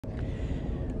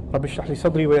رب اشرح لي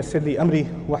صدري ويسر لي أمري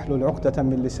واحلل عقدة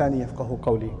من لساني يفقهوا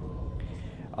قولي.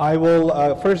 I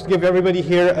will first give everybody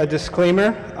here a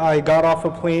disclaimer. I got off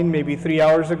a plane maybe 3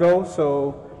 hours ago,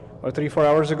 or 3-4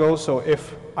 hours ago, so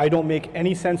if I don't make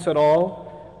any sense at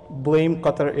all, blame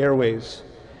Qatar Airways.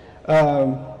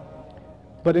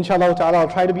 But inshallah ta'ala, I'll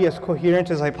try to be as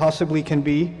coherent as I possibly can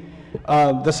be.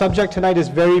 The subject tonight is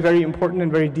very, very important and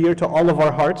very dear to all of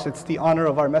our hearts. It's the honor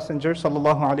of our Messenger,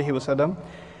 sallallahu alaihi wasallam.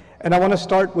 And I want to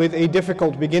start with a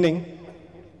difficult beginning,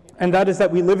 and that is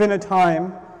that we live in a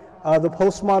time, the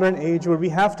postmodern age, where we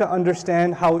have to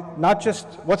understand how not just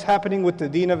what's happening with the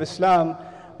deen of Islam,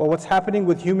 but what's happening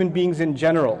with human beings in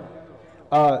general,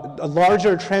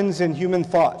 larger trends in human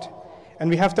thought. And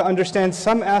we have to understand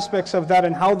some aspects of that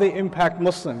and how they impact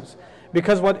Muslims.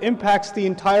 Because what impacts the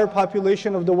entire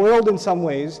population of the world in some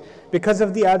ways, because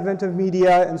of the advent of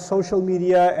media and social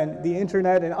media and the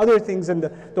internet and other things and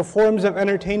the forms of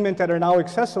entertainment that are now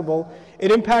accessible,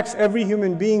 it impacts every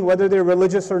human being, whether they're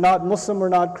religious or not, Muslim or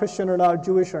not, Christian or not,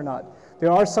 Jewish or not. There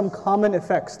are some common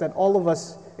effects that all of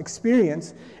us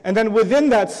experience. And then within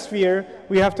that sphere,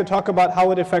 we have to talk about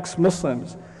how it affects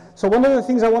Muslims. So one of the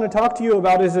things I want to talk to you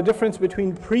about is the difference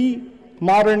between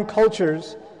pre-modern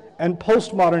cultures and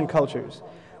postmodern cultures.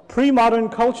 Pre-modern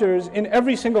cultures, in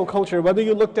every single culture, whether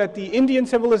you looked at the Indian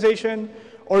civilization,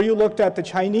 or you looked at the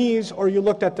Chinese, or you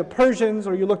looked at the Persians,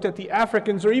 or you looked at the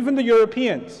Africans, or even the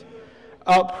Europeans,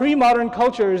 pre-modern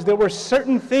cultures, there were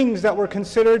certain things that were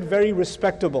considered very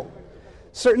respectable.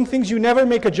 Certain things you never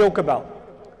make a joke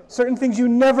about. Certain things you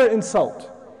never insult.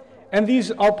 And these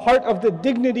are part of the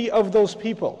dignity of those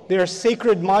people. They are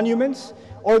sacred monuments,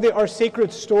 or they are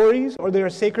sacred stories, or they are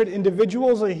sacred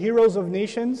individuals or heroes of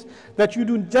nations that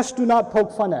you just do not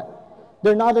poke fun at.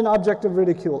 They're not an object of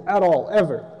ridicule at all,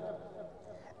 ever.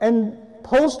 And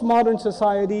postmodern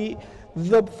society,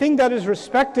 the thing that is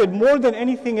respected more than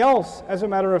anything else, as a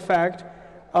matter of fact,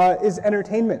 is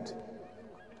entertainment.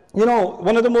 You know,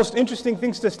 one of the most interesting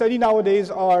things to study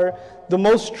nowadays are the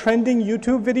most trending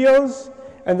YouTube videos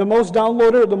and the most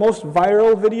downloaded, the most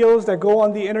viral videos that go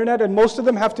on the internet, and most of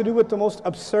them have to do with the most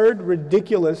absurd,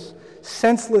 ridiculous,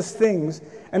 senseless things.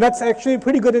 And that's actually a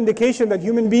pretty good indication that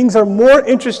human beings are more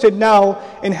interested now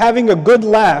in having a good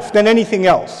laugh than anything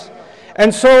else.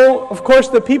 And so, of course,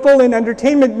 the people in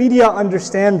entertainment media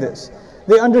understand this.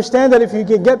 They understand that if you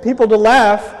can get people to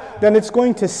laugh, then it's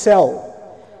going to sell.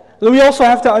 We also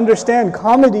have to understand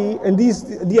comedy and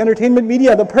the entertainment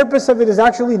media, the purpose of it is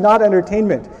actually not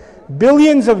entertainment.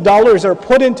 Billions of dollars are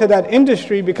put into that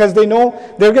industry because they know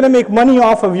they're going to make money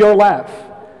off of your laugh.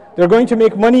 They're going to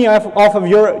make money off of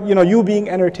you being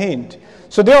entertained.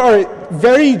 So there are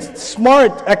very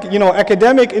smart,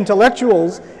 academic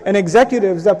intellectuals and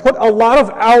executives that put a lot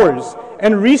of hours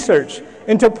and research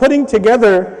into putting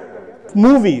together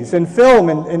movies and film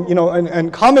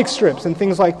and comic strips and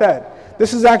things like that.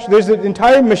 This is actually, there's an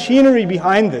entire machinery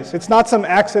behind this. It's not some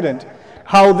accident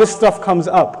how this stuff comes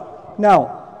up.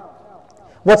 Now,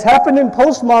 what's happened in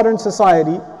postmodern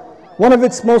society, one of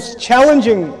its most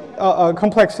challenging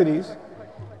complexities,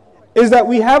 is that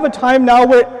we have a time now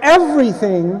where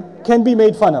everything can be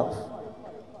made fun of.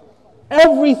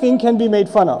 Everything can be made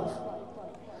fun of.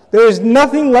 There is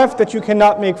nothing left that you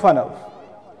cannot make fun of.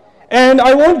 And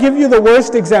I won't give you the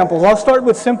worst examples. I'll start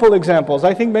with simple examples.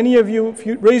 I think many of you, if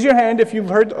you raise your hand if you've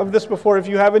heard of this before. If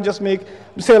you haven't, just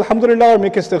say Alhamdulillah or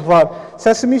make istighfar.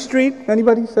 Sesame Street,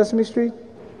 anybody? Sesame Street?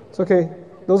 It's okay.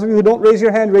 Those of you who don't raise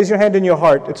your hand in your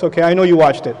heart. It's okay, I know you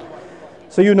watched it.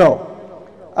 So you know.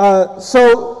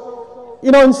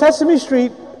 In Sesame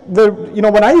Street,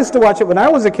 when I used to watch it when I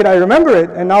was a kid, I remember it.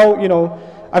 And now,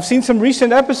 I've seen some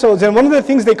recent episodes. And one of the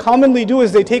things they commonly do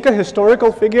is they take a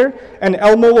historical figure, and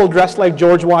Elmo will dress like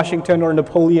George Washington or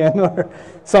Napoleon or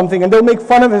something. And they'll make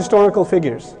fun of historical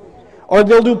figures. Or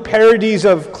they'll do parodies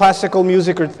of classical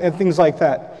music and things like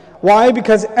that. Why?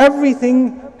 Because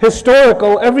everything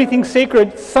historical, everything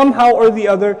sacred, somehow or the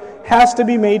other, has to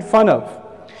be made fun of.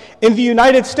 In the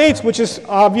United States, which is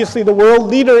obviously the world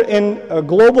leader in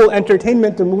global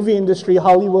entertainment, the movie industry,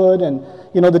 Hollywood, and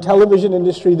the television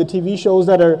industry, the TV shows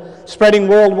that are spreading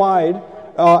worldwide,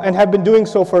 and have been doing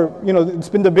so for, it's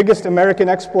been the biggest American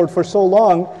export for so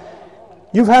long.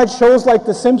 You've had shows like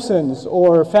The Simpsons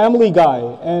or Family Guy,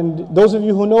 and those of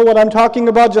you who know what I'm talking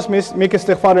about, just make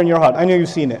istighfar in your heart. I know you've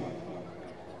seen it.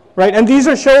 Right? And these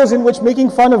are shows in which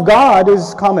making fun of God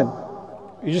is common.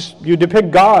 You depict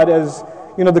God as,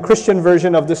 the Christian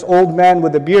version of this old man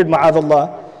with a beard,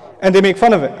 ma'adallah, and they make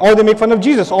fun of it. Or they make fun of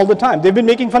Jesus all the time. They've been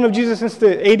making fun of Jesus since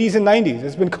the 80s and 90s.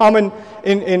 It's been common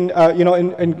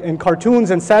in cartoons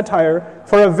and satire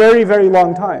for a very, very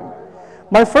long time.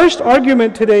 My first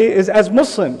argument today is, as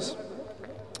Muslims,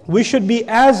 we should be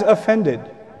as offended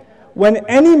when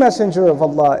any messenger of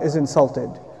Allah is insulted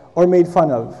or made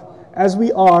fun of as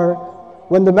we are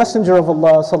when the messenger of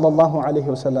Allah sallallahu alaihi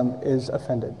wasallam is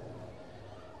offended.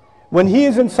 When he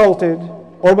is insulted,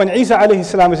 or when Isa alayhi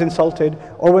salam is insulted,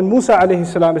 or when Musa alayhi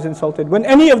salam is insulted, when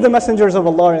any of the messengers of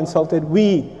Allah are insulted,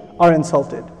 we are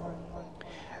insulted.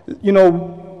 You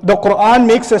know, the Quran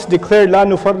makes us declare لا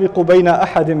نفرق بين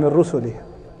أحد من رسله.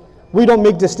 We don't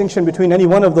make distinction between any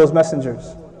one of those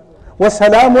messengers.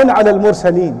 وَسَلَامٌ عَلَى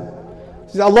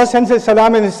الْمُرْسَلِينَ. Allah sends His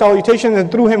salam and His salutations,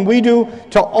 and through Him we do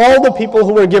to all the people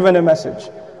who were given a message,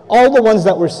 all the ones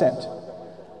that were sent.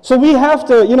 So we have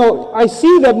to, you know, I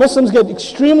see that Muslims get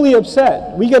extremely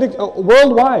upset. We get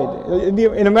worldwide,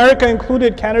 in America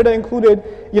included, Canada included,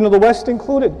 you know, the West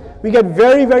included. We get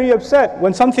very, very upset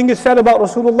when something is said about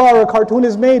Rasulullah, or a cartoon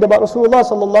is made about Rasulullah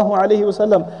sallallahu alaihi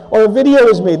wasallam, or a video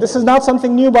is made. This is not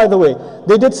something new, by the way.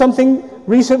 They did something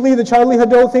recently, the Charlie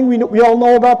Hebdo thing, we all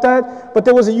know about that. But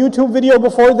there was a YouTube video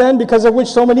before then, because of which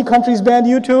so many countries banned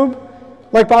YouTube.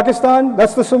 Like Pakistan,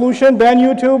 that's the solution, ban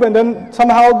YouTube, and then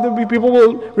somehow the people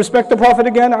will respect the Prophet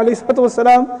again, alayhi salatu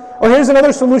wasalam. Or here's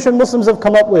another solution Muslims have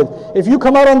come up with. If you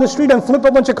come out on the street and flip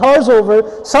a bunch of cars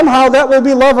over, somehow that will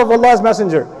be love of Allah's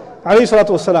Messenger, alayhi salatu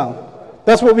wasalam.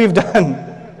 That's what we've done.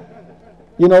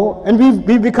 You know, and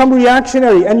we've become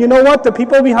reactionary. And you know what? The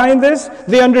people behind this,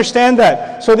 they understand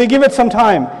that. So they give it some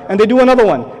time, and they do another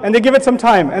one. And they give it some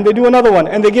time, and they do another one.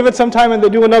 And they give it some time, and they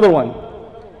do another one.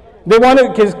 They want to,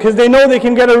 because they know they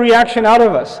can get a reaction out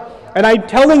of us. And I'm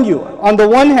telling you, on the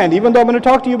one hand, even though I'm going to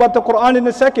talk to you about the Quran in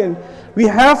a second, we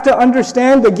have to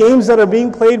understand the games that are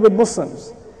being played with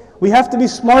Muslims. We have to be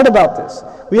smart about this.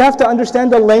 We have to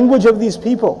understand the language of these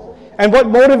people and what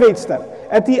motivates them.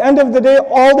 At the end of the day,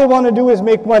 all they want to do is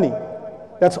make money.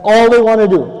 That's all they want to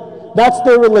do. That's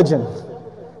their religion.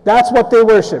 That's what they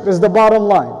worship, is the bottom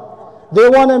line. They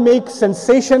want to make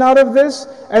sensation out of this,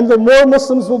 and the more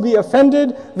Muslims will be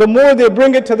offended, the more they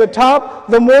bring it to the top,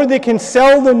 the more they can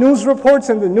sell the news reports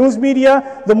and the news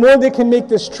media, the more they can make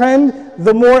this trend,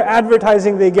 the more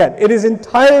advertising they get. It is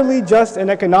entirely just an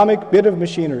economic bit of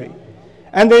machinery.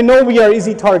 And they know we are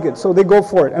easy targets, so they go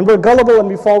for it. And we're gullible and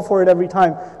we fall for it every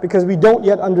time because we don't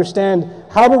yet understand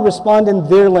how to respond in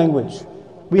their language.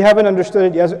 We haven't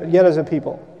understood it yet as a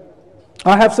people.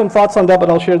 I have some thoughts on that, but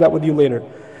I'll share that with you later.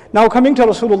 Now coming to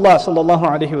Rasulullah sallallahu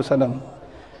alaihi wasallam,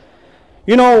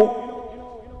 you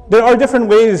know, there are different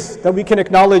ways that we can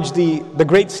acknowledge the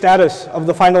great status of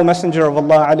the final messenger of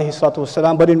Allah alayhi salatu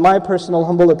wasalam, but in my personal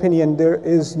humble opinion, there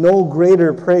is no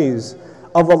greater praise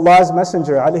of Allah's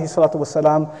messenger alayhi salatu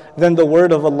wasalam than the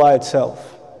word of Allah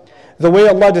itself. The way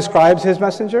Allah describes His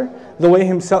messenger, the way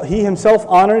He Himself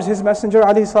honors His messenger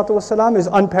alayhi salatu wasalam is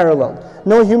unparalleled.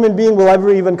 No human being will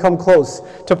ever even come close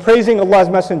to praising Allah's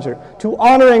messenger, to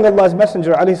honoring Allah's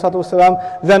messenger alayhi salatu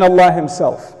wasalam than Allah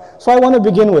Himself. So I want to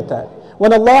begin with that.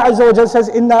 When Allah Azza wa Jalla says,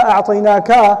 "Inna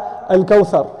a'tainaka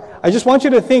al-kawthar," I just want you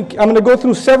to think, I'm going to go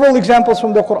through several examples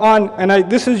from the Quran, and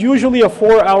this is usually a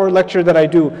 4-hour lecture that I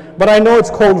do, but I know it's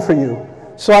cold for you.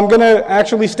 So I'm going to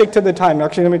actually stick to the time.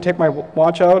 Actually, let me take my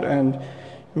watch out and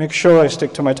make sure I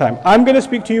stick to my time. I'm going to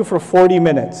speak to you for 40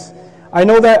 minutes. I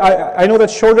know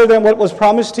that's shorter than what was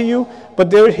promised to you,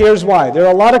 but here's why. There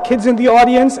are a lot of kids in the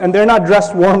audience, and they're not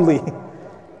dressed warmly.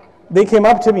 They came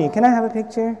up to me, "Can I have a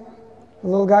picture?" The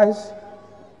little guys.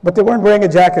 But they weren't wearing a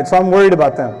jacket, so I'm worried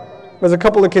about them. There's a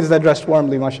couple of kids that dressed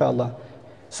warmly, mashallah.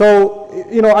 So,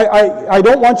 you know, I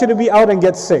don't want you to be out and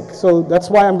get sick. So that's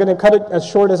why I'm going to cut it as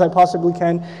short as I possibly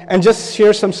can and just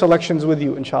share some selections with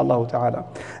you, inshallah ta'ala.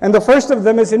 And the first of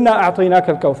them is, "Inna a'tainaka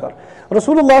al-kawthar."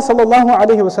 Rasulullah sallallahu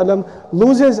alayhi wasallam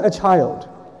loses a child.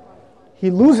 He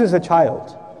loses a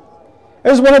child.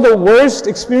 It is one of the worst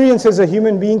experiences a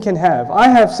human being can have. I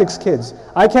have 6 kids.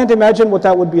 I can't imagine what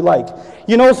that would be like.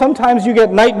 You know, sometimes you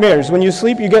get nightmares. When you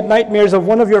sleep, you get nightmares of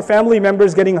one of your family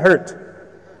members getting hurt,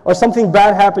 or something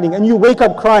bad happening, and you wake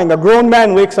up crying. A grown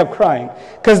man wakes up crying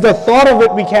because the thought of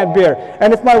it we can't bear.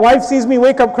 And if my wife sees me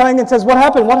wake up crying and says, "What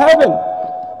happened? What happened?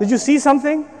 Did you see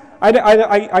something?"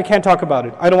 I can't talk about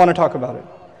it. I don't want to talk about it.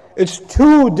 It's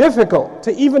too difficult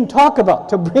to even talk about,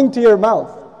 to bring to your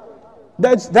mouth.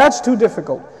 That's too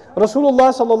difficult. Rasulullah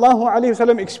sallallahu alaihi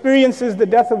wasallam experiences the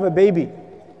death of a baby,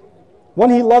 one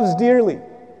he loves dearly.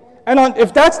 And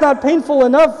if that's not painful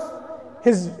enough,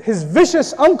 his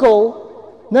vicious uncle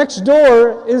next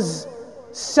door is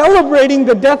celebrating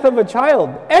the death of a child.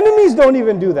 Enemies don't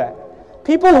even do that.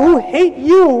 People who hate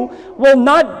you will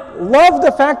not love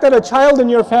the fact that a child in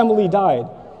your family died.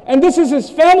 And this is his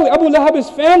family, Abu Lahab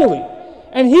is family.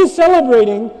 And he's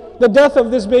celebrating the death of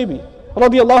this baby,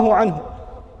 radiyallahu anhu.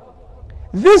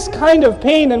 This kind of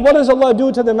pain, and what does Allah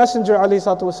do to the Messenger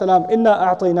ﷺ? Inna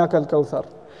a'tainaka al-kawthar.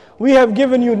 We have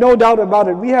given you, no doubt about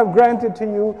it, we have granted to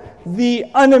you the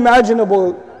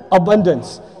unimaginable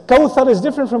abundance. Kawthar is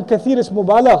different from kathir, it's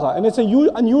mubalagha, and it's an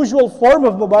unusual form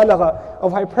of mubalagha,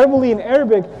 of hyperbole in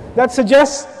Arabic, that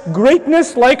suggests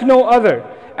greatness like no other.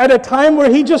 At a time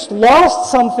where he just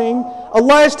lost something,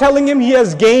 Allah is telling him he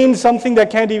has gained something that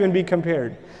can't even be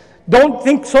compared. Don't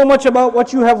think so much about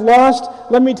what you have lost,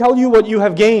 let me tell you what you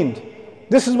have gained.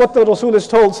 This is what the Rasul is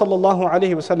told, sallallahu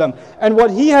alaihi wasallam. And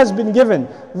what he has been given,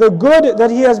 the good that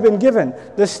he has been given,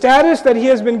 the status that he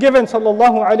has been given,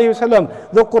 sallallahu alaihi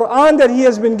wasallam, the Quran that he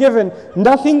has been given,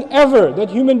 nothing ever that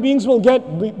human beings will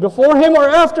get before him or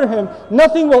after him,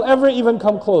 nothing will ever even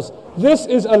come close. This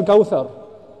is Al-Kawthar.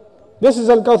 This is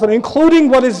Al-Kawthar, including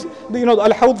what is,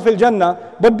 Al-Hawd fil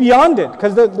Jannah, but beyond it,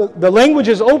 because the language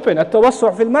is open,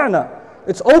 At-Tawassu' fil Ma'na.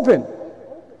 It's open.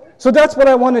 So that's what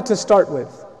I wanted to start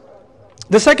with.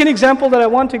 The second example that I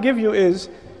want to give you is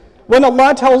when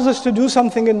Allah tells us to do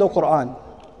something in the Quran.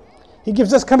 He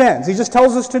gives us commands. He just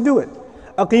tells us to do it.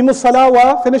 Aqimus salah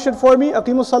wa, finish it for me.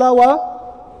 Aqimus salah wa,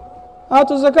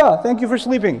 atu zakah. Thank you for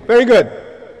sleeping. Very good.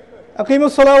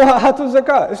 Aqimus salah wa atu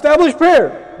zakah. Establish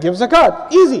prayer. Give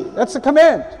zakat. Easy. That's the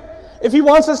command. If He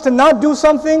wants us to not do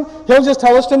something, He'll just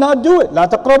tell us to not do it. La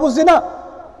taqrabu zina.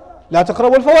 La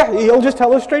taqrabu al-fawahish. He'll just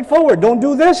tell us straightforward. Don't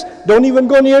do this. Don't even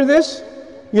go near this.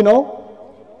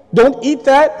 Don't eat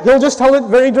that. He'll just tell it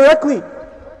very directly.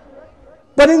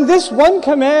 But in this one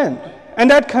command,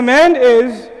 and that command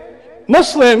is,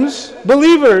 Muslims,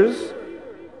 believers,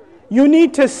 you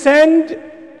need to send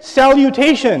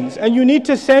salutations and you need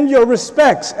to send your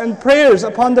respects and prayers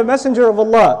upon the Messenger of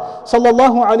Allah,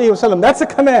 sallallahu alaihi wasallam. That's a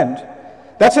command.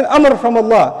 That's an amr from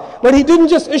Allah. But He didn't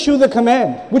just issue the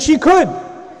command, which He could.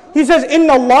 He says,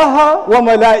 Inna Allaha wa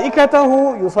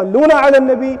malaikatahu yusalluna ala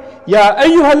nabi ya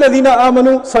ayyuha alladhina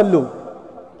amanu sallu.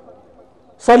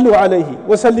 Sallu alayhi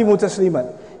wa sallimu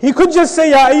tasliman. He could just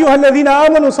say, Ya ayyuha alladhina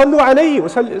amanu sallu alayhi wa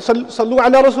sallu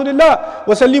ala rasulillah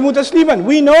wa sallimu tasliman.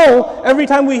 We know every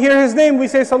time we hear His name we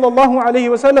say sallallahu alayhi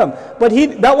wa sallam. But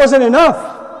that wasn't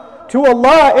enough. To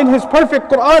Allah in His perfect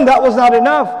Quran that was not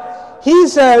enough. He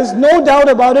says, no doubt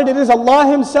about it, it is Allah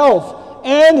Himself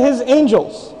and His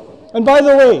angels. And by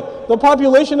the way, the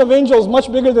population of angels is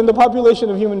much bigger than the population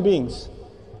of human beings.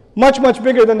 Much, much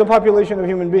bigger than the population of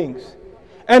human beings.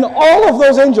 And all of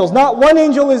those angels, not one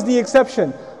angel is the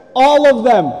exception, all of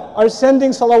them are sending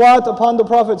salawat upon the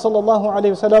Prophet sallallahu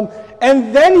alaihi wasallam.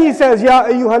 And then he says, Ya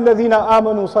ayyuhalladhina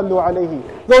amanu sallu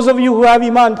alayhi. Those of you who have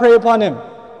iman, pray upon him.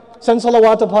 Send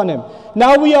salawat upon him.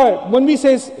 Now when we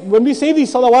say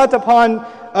these salawat upon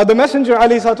the Messenger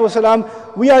alayhi salatu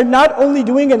wasalam, we are not only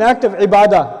doing an act of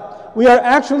ibadah, we are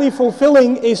actually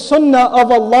fulfilling a sunnah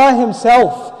of Allah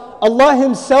Himself. Allah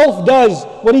Himself does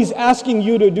what He's asking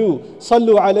you to do.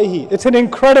 Sallu alayhi. It's an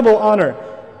incredible honor.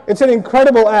 It's an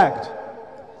incredible act.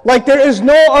 Like there is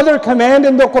no other command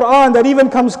in the Quran that even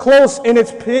comes close in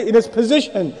its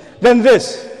position than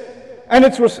this. And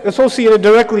it's associated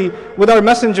directly with our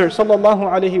Messenger sallallahu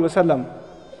alayhi wasallam.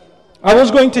 I was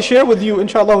going to share with you,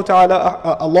 inshallah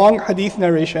ta'ala, a long hadith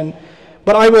narration,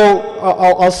 but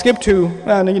I'll skip to,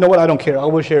 and you know what, I don't care, I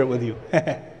will share it with you.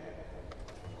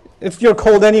 If you're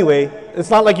cold anyway,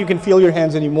 it's not like you can feel your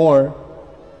hands anymore.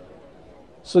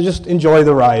 So just enjoy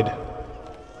the ride.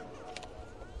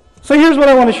 So here's what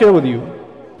I want to share with you.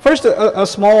 First, a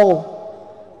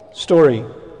small story.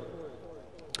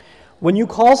 When you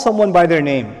call someone by their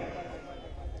name,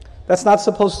 that's not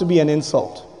supposed to be an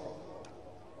insult.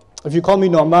 If you call me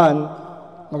Nouman,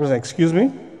 I'm going to say, excuse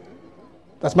me?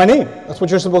 That's my name. That's what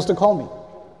you're supposed to call me.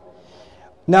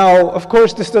 Now, of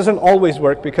course, this doesn't always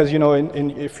work because,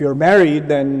 if you're married,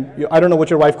 then I don't know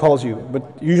what your wife calls you, but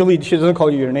usually she doesn't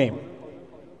call you your name,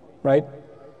 right?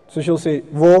 So she'll say,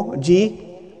 wo, ji,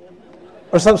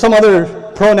 or some other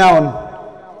pronoun,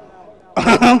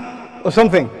 or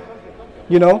something,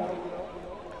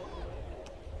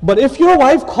 But if your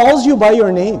wife calls you by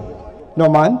your name,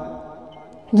 Nouman,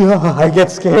 I get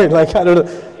scared, I don't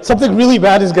know, something really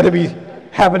bad is going to be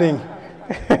happening.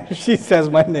 She says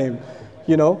my name,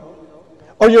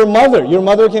 Or your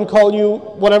mother can call you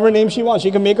whatever name she wants.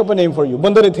 She can make up a name for you.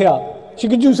 Bandar-e-Thea. She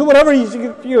could do so whatever,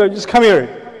 just come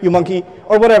here, you monkey,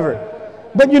 or whatever.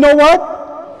 But you know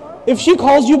what? If she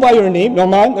calls you by your name,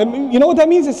 Nouman, you know what that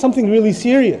means? It's something really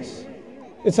serious.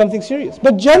 It's something serious.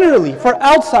 But generally, for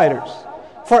outsiders,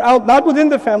 not within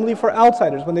the family, for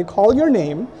outsiders, when they call your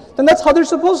name, then that's how they're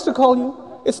supposed to call you.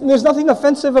 There's nothing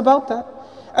offensive about that.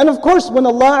 And of course, when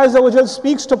Allah Azza wa Jal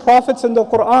speaks to prophets in the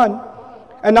Quran,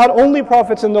 and not only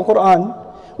prophets in the Quran,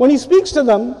 when He speaks to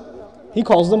them, He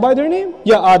calls them by their name.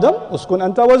 Ya Adam, uskun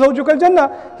anta wa zawjuka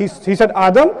al-jannah. He said,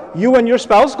 Adam, you and your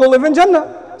spouse go live in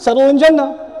Jannah. Settle in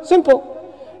Jannah.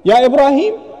 Simple. Ya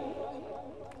Ibrahim,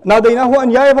 ناديناه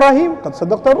أن يا إبراهيم قد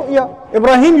صدقت الرؤيا.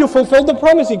 Ibrahim, you fulfilled the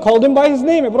promise. He called him by his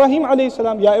name, Ibrahim alayhi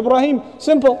salam. Ya Ibrahim,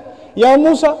 simple. Ya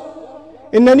Musa,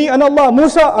 إنني أنا الله.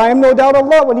 Musa, I am no doubt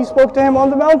Allah, when he spoke to him on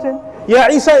the mountain. Ya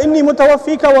Isa, إني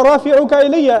متوفيك ورافعك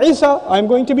إلي. Isa, I am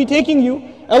going to be taking you,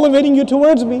 elevating you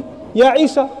towards me. Ya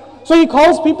Isa. So he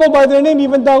calls people by their name,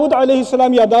 even Dawood alayhi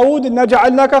salam. Ya Dawood, إنا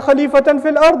جعلناك خليفة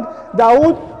في الأرض.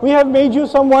 Dawood, we have made you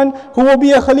someone who will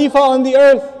be a khalifa on the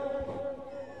earth.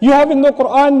 You have in the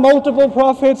Quran multiple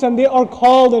prophets and they are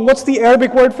called, and what's the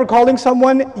Arabic word for calling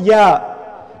someone? Ya.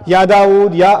 Ya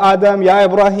Dawood, Ya Adam, Ya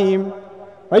Ibrahim.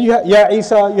 Right? Ya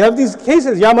Isa. You have these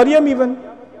cases. Ya Maryam even.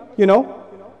 You know.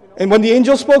 And when the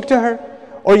angel spoke to her.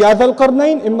 Or Ya Dhal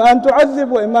Qarnayn, imma an tu'adhib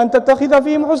wa imma an tattakhidha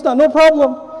fihim husna. No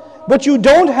problem. But what you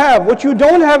don't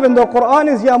have in the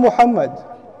Quran is Ya Muhammad.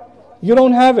 You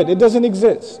don't have it. It doesn't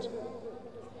exist.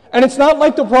 And it's not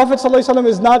like the Prophet ﷺ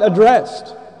is not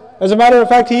addressed. As a matter of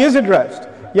fact, he is addressed.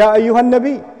 Ya ayyuhan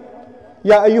nabi,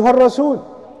 Ya ayyuhal rasul,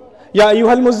 Ya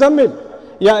ayyuhal muzammil,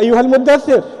 Ya ayyuhal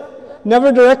muddathir.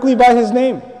 Never directly by his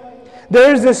name.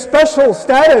 There is this special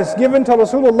status given to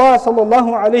Rasulullah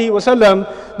sallallahu alaihi wasallam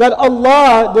that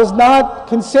Allah does not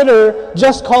consider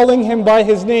just calling him by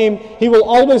his name. He will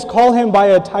always call him by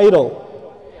a title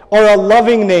or a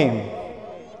loving name.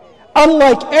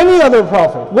 Unlike any other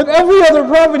prophet, with every other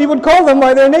prophet, he would call them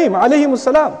by their name, alayhimus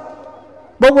salam.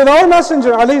 But with our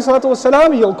messenger, alayhi salatu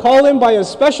wasalam, he'll call him by a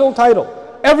special title.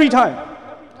 Every time.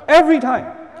 Every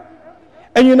time.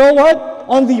 And you know what?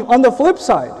 On the flip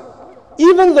side,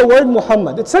 even the word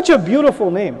Muhammad, it's such a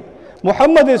beautiful name.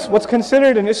 Muhammad is what's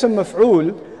considered an ism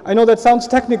maf'ul. I know that sounds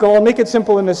technical, I'll make it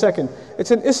simple in a second.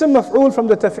 It's an ism maf'ul from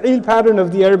the taf'il pattern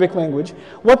of the Arabic language.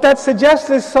 What that suggests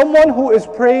is someone who is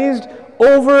praised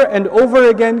over and over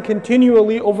again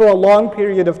continually over a long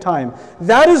period of time.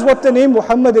 That is what the name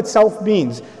Muhammad itself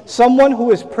means. Someone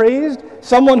who is praised,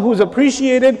 someone who is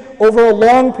appreciated over a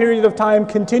long period of time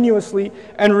continuously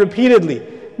and repeatedly.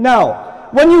 Now,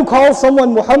 when you call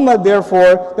someone Muhammad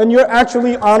therefore, then you're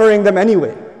actually honoring them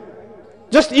anyway.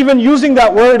 Just even using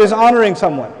that word is honoring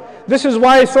someone. This is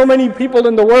why so many people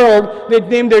in the world, they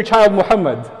name their child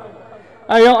Muhammad.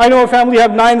 I know a family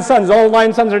have 9 sons, all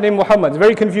 9 sons are named Muhammad. It's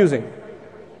very confusing.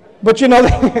 But you know,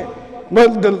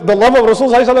 but the love of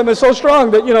Rasulullah is so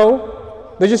strong that, you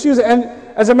know, they just use it. And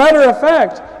as a matter of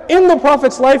fact, in the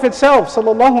Prophet's life itself,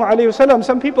 sallallahu alaihi wasallam,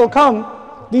 some people come,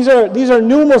 these are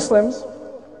new Muslims,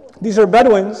 these are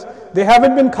Bedouins, they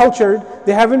haven't been cultured,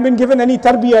 they haven't been given any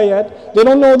tarbiyah yet, they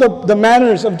don't know the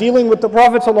manners of dealing with the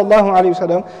Prophet sallallahu alaihi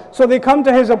wasallam. So they come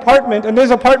to his apartment, and his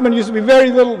apartment used to be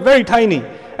very little, very tiny.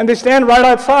 And they stand right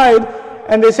outside,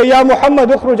 and they say, Ya Muhammad,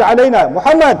 ukhruj alayna.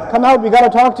 Muhammad, come out, we got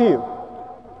to talk to you.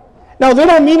 Now, they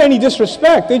don't mean any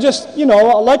disrespect. They just, you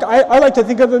know, like I like to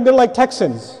think of them, they're like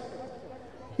Texans.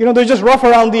 You know, they're just rough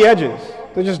around the edges.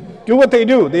 They just do what they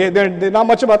do. They're not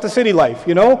much about the city life,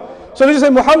 you know. So they just say,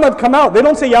 Muhammad, come out. They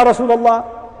don't say, Ya Rasulullah,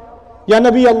 Ya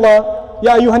Nabi Allah,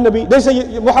 Ya Ayyuhan Nabi. They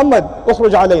say, Muhammad,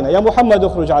 ukhruj alayna. Ya Muhammad,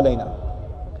 ukhruj alayna.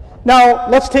 Now,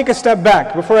 let's take a step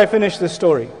back before I finish this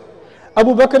story.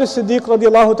 Abu Bakr as-Siddiq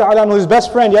radiallahu ta'ala anhu, his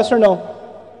best friend, yes or no?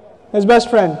 His best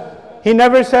friend. He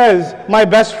never says, my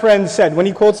best friend said. When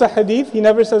he quotes a hadith, he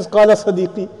never says, Qala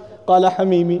Sadiqi, Qala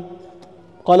Hamimi,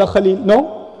 Qala Khalil.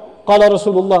 No? Qala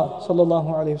Rasulullah sallallahu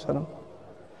alayhi wasallam.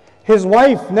 His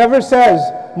wife never says,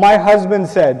 my husband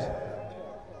said.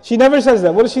 She never says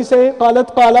that. What does she say?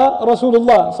 Qalat Qala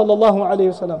Rasulullah sallallahu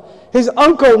alayhi wasallam. His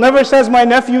uncle never says, my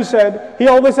nephew said. He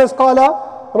always says,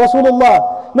 Qala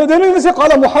Rasulullah. No, they don't even say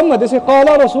Qala Muhammad. They say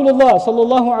Qala Rasulullah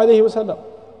sallallahu alayhi wasallam.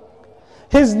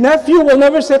 His nephew will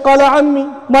never say Qala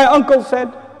Ammi, my uncle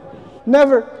said.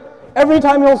 Never. Every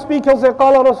time he'll speak, he'll say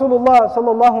Qala Rasulullah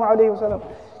sallallahu alayhi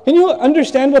wasallam. Can you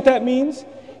understand what that means?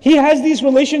 He has these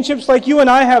relationships like you and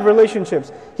I have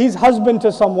relationships. He's husband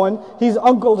to someone, he's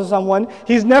uncle to someone,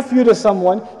 he's nephew to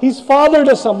someone, he's father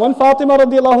to someone. Fatima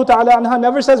radiallahu ta'ala anha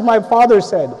never says my father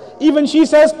said. Even she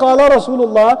says Qala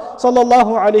Rasulullah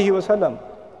sallallahu alayhi wasallam.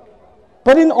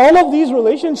 But in all of these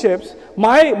relationships,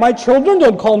 my children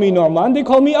don't call me Nouman, they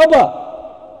call me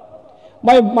Abba.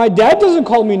 My dad doesn't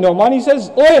call me Nouman, he says,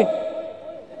 Oi.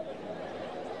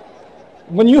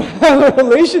 When you have a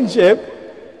relationship,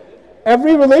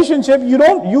 every relationship, you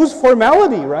don't use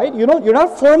formality, right? You're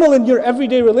not formal in your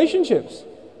everyday relationships.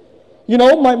 You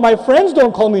know, my friends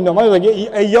don't call me Nouman, they're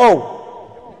like, hey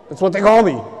yo. That's what they call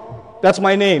me. That's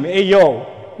my name, hey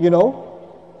yo, you know.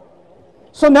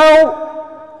 So now,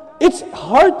 it's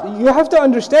hard, you have to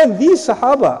understand, these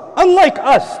Sahaba, unlike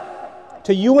us,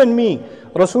 To you and me,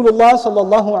 Rasulullah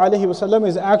sallallahu alaihi wasallam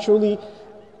is actually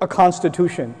a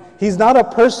constitution. He's not a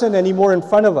person anymore in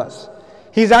front of us.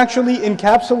 He's actually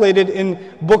encapsulated in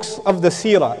books of the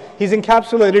seerah. He's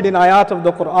encapsulated in ayat of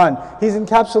the Quran. He's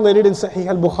encapsulated in Sahih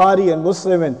al-Bukhari and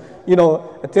Muslim and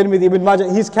At-Tirmidhi, Ibn Majah.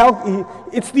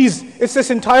 It's this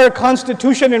entire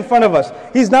constitution in front of us.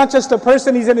 He's not just a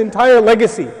person, he's an entire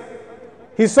legacy.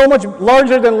 He's so much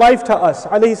larger than life to us,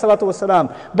 alayhi salatu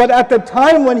wasalam. But at the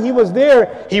time when he was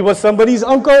there, he was somebody's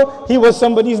uncle, he was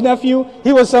somebody's nephew,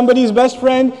 he was somebody's best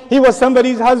friend, he was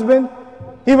somebody's husband,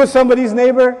 he was somebody's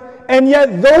neighbor. And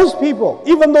yet those people,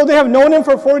 even though they have known him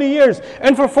for 40 years,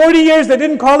 and for 40 years they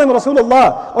didn't call him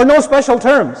Rasulullah, or no special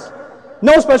terms.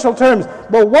 No special terms.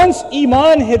 But once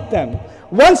Iman hit them,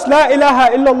 once La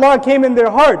ilaha illallah came in their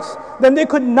hearts, then they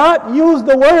could not use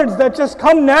the words that just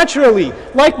come naturally,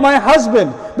 like my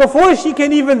husband. Before she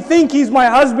can even think he's my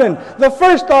husband, the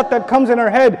first thought that comes in her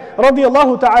head,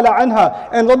 radiyallahu ta'ala anha,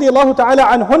 and radiyallahu ta'ala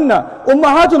anhunna,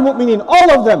 ummahatul mu'mineen,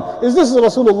 all of them, this is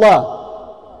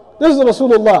Rasulullah. This is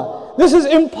Rasulullah. This is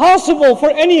impossible for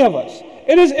any of us.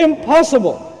 It is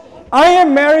impossible. I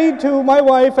am married to my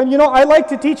wife, and I like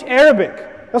to teach Arabic.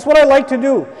 That's what I like to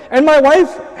do. And my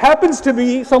wife happens to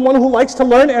be someone who likes to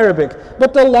learn Arabic.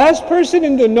 But the last person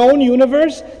in the known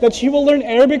universe that she will learn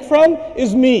Arabic from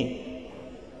is me.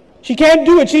 She can't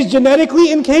do it. She's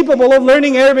genetically incapable of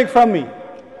learning Arabic from me.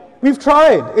 We've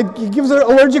tried. It gives her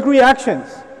allergic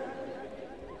reactions.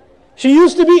 She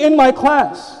used to be in my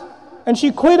class, and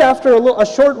she quit after a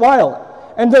short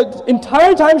while. And the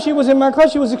entire time she was in my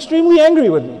class, she was extremely angry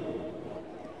with me.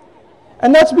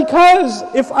 And that's because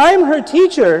if I'm her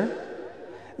teacher,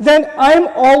 then I'm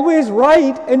always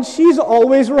right and she's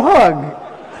always wrong.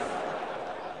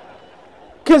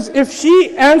 Because if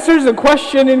she answers a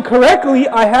question incorrectly,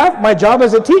 my job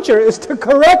as a teacher is to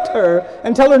correct her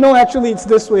and tell her, no, actually it's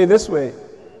this way,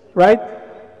 right?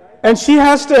 And she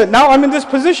has to, now I'm in this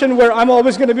position where I'm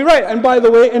always going to be right. And by the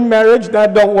way, in marriage,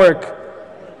 that don't work.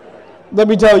 Let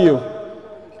me tell you.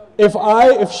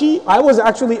 I was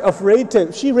actually afraid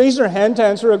if she raised her hand to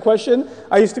answer a question,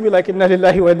 I used to be like, Inna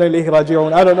lillahi wa inna ilayhi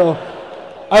raji'un. I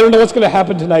don't know what's going to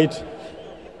happen tonight.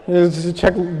 Just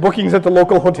check bookings at the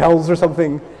local hotels or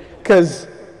something. Because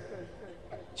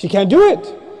she can't do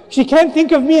it. She can't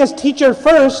think of me as teacher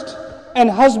first and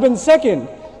husband second.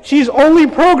 She's only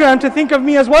programmed to think of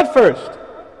me as what first?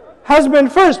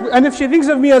 Husband first. And if she thinks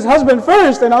of me as husband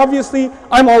first, then obviously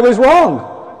I'm always wrong.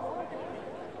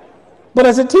 But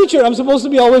as a teacher, I'm supposed to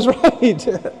be always right.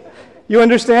 You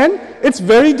understand? It's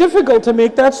very difficult to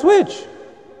make that switch.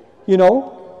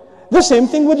 The same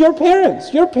thing with your parents.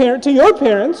 To your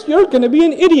parents, you're going to be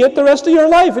an idiot the rest of your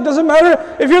life. It doesn't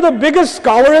matter if you're the biggest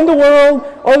scholar in the world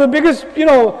or the biggest,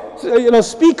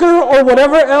 speaker or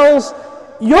whatever else.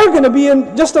 You're going to be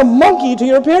just a monkey to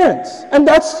your parents. And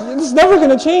it's never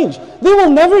going to change. They will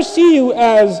never see you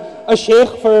as a sheikh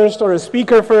first, or a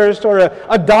speaker first, or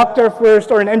a doctor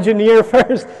first, or an engineer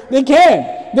first. They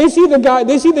can't. They see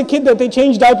the kid that they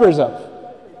change diapers of.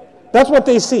 That's what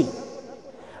they see.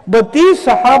 But these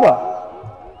Sahaba,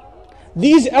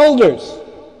 these elders,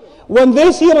 when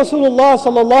they see Rasulullah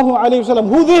sallallahu alaihi wasallam,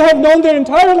 who they have known their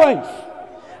entire life,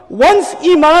 once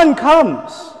Iman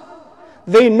comes,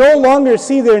 they no longer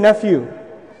see their nephew.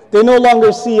 They no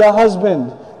longer see a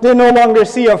husband. They no longer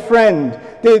see a friend.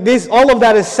 All of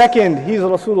that is second. He's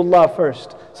Rasulullah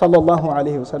first. Sallallahu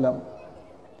alayhi wasallam.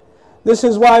 This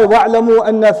is why وَاعْلَمُوا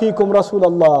أَنَّ فِيكُمْ رَسُولَ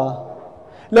اللَّهِ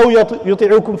لَوْ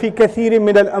يُطِعُكُمْ فِي كَثِيرٍ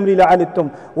مِنَ الْأَمْرِ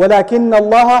لَعَنِتُّمْ وَلَكِنَّ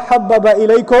اللَّهَ حَبَّبَ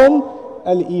إِلَيْكُمْ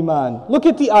al-Iman. Look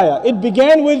at the ayah. It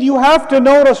began with, you have to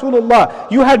know Rasulullah.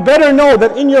 You had better know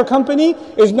that in your company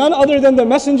is none other than the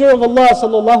Messenger of Allah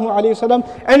sallallahu alayhi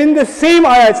wasallam. And in the same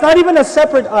ayah, it's not even a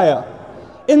separate ayah.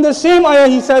 In the same ayah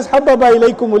he says, حَبَّبَ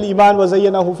إِلَيْكُمُ الْإِيمَانِ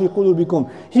وَزَيَّنَهُ فِي قُلُوبِكُمْ.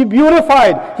 He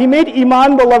beautified, He made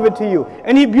Iman beloved to you.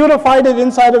 And He beautified it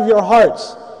inside of your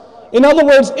hearts. In other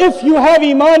words, if you have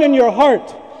Iman in your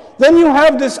heart, then you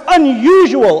have this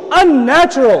unusual,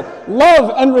 unnatural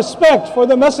love and respect for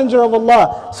the Messenger of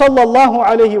Allah sallallahu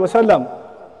alayhi wasallam.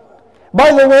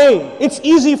 By the way, it's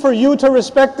easy for you to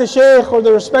respect the Shaykh or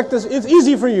to respect this. It's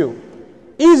easy for you.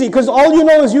 Easy, because all you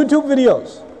know is YouTube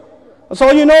videos. That's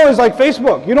all you know is like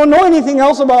Facebook. You don't know anything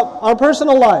else about our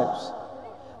personal lives.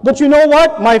 But you know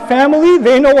what? My family,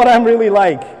 they know what I'm really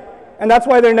like. And that's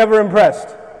why they're never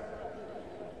impressed.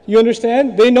 You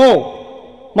understand? They know.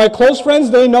 My close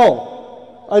friends, they know.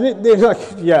 They're like,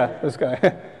 yeah, this guy.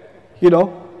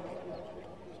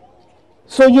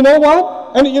 So you know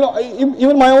what? And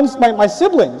even my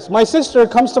siblings, my sister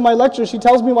comes to my lectures. She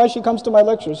tells me why she comes to my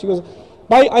lectures. She goes,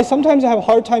 I sometimes have a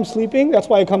hard time sleeping. That's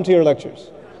why I come to your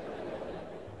lectures.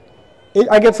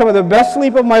 I get some of the best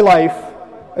sleep of my life.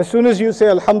 As soon as you say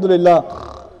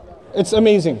Alhamdulillah, it's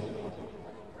amazing.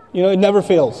 You know, it never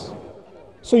fails.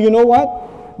 So you know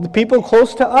what? The people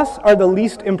close to us are the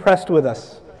least impressed with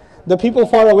us. The people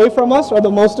far away from us are the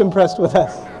most impressed with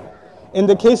us. In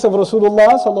the case of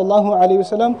Rasulullah sallallahu alaihi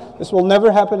wasallam, this will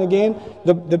never happen again.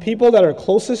 The people that are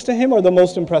closest to him are the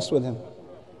most impressed with him.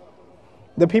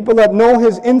 The people that know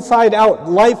his inside out,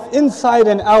 life inside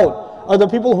and out, are the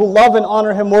people who love and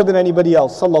honor him more than anybody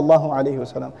else, sallallahu alaihi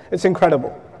wasallam. It's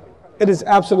incredible. It is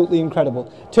absolutely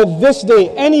incredible. To this day,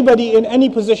 anybody in any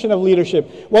position of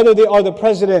leadership, whether they are the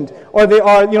president or they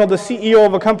are, the CEO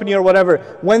of a company or whatever,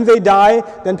 when they die,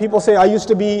 then people say, I used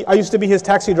to be his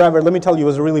taxi driver. Let me tell you, he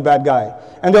was a really bad guy.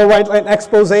 And they'll write an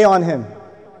expose on him.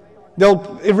 They'll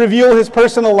reveal his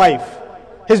personal life,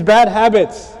 his bad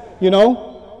habits,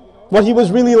 what he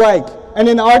was really like. And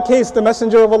in our case, the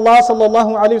Messenger of Allah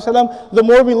sallallahu alaihi wasallam, the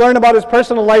more we learn about his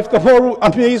personal life, the more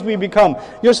amazed we become.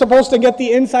 You're supposed to get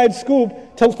the inside scoop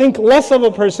to think less of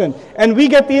a person. And we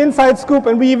get the inside scoop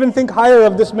and we even think higher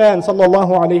of this man sallallahu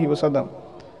alaihi wasallam.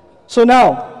 So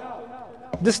now,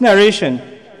 this narration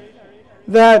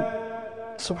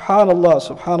that,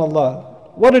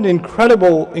 subhanallah, what an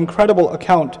incredible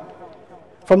account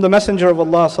from the Messenger of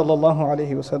Allah sallallahu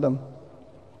alaihi wasallam.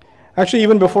 Actually,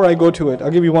 even before I go to it, I'll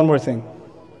give you one more thing.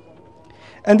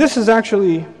 And this is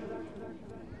actually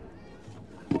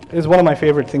one of my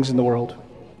favorite things in the world.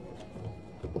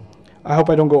 I hope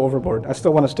I don't go overboard. I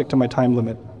still want to stick to my time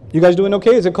limit. You guys doing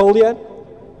okay? Is it cold yet?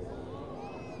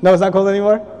 No, it's not cold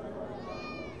anymore?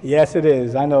 Yes, it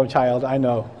is. I know, child. I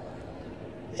know.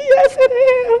 Yes, it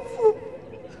is.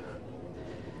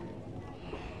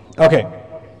 Okay.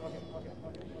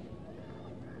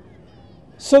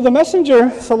 So the Messenger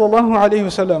sallallahu alaihi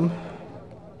wasallam,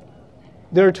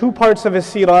 there are two parts of his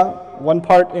seerah. One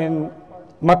part in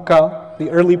Makkah,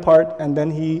 the early part, and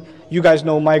then you guys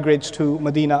know, migrates to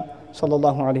Medina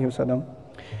sallallahu alaihi wasallam.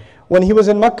 When he was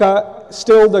in Makkah,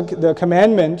 still the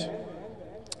commandment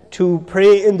to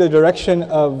pray in the direction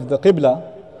of the Qibla,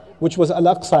 which was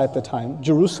Al-Aqsa at the time,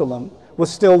 Jerusalem,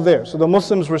 was still there. So the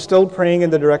Muslims were still praying in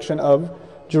the direction of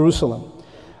Jerusalem.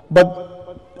 But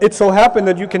it so happened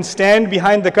that you can stand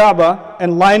behind the Kaaba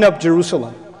and line up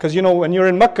Jerusalem. Because when you're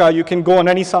in Mecca, you can go on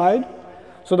any side.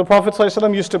 So the Prophet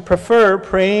ﷺ used to prefer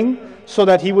praying so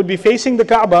that he would be facing the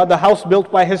Kaaba, the house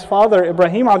built by his father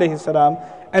Ibrahim alayhi salam,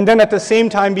 and then at the same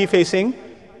time be facing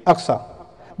Aqsa.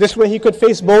 This way he could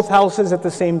face both houses at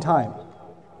the same time.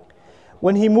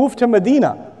 When he moved to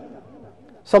Medina,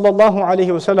 sallallahu alaihi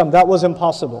wasallam, that was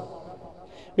impossible.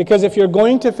 Because if you're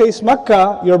going to face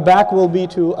Makkah, your back will be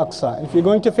to Aqsa. And if you're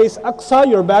going to face Aqsa,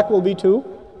 your back will be to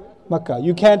Makkah.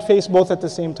 You can't face both at the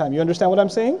same time. You understand what I'm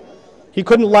saying? He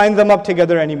couldn't line them up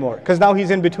together anymore, because now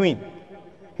he's in between.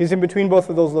 He's in between both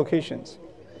of those locations.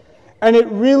 And it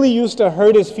really used to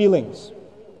hurt his feelings.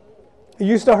 It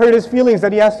used to hurt his feelings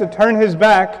that he has to turn his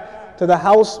back to the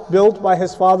house built by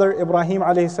his father Ibrahim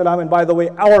alayhi salam, and by the way,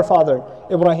 our father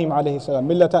Ibrahim alayhi salam.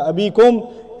 Millata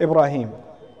abikum Ibrahim.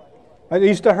 It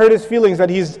used to hurt his feelings that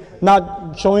he's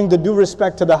not showing the due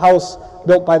respect to the house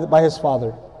built by his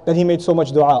father, that he made so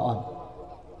much dua on.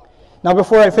 Now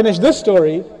before I finish this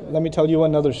story, let me tell you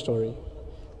another story.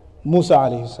 Musa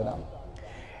alayhi salam.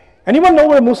 Anyone know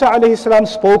where Musa alayhi salam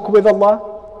spoke with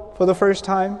Allah for the first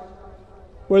time?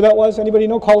 Where that was? Anybody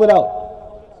know? Call it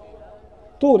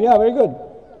out. Tur, yeah, very good.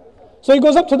 So he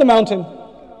goes up to the mountain,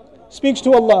 speaks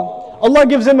to Allah. Allah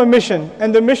gives him a mission,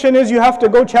 and the mission is you have to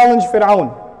go challenge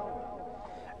Fir'aun.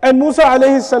 And Musa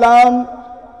alayhi salam,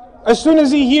 as soon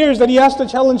as he hears that he has to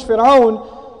challenge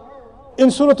Fir'aun, in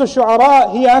Surah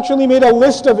Al-Shu'ara, he actually made a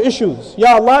list of issues.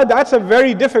 Ya Allah, that's a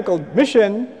very difficult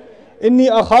mission. Inni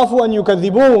akhafu an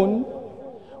yukadhibun,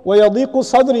 wa yadiqu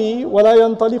sadri, wa la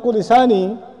yantaliqu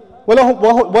lisani,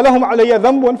 ولهم علي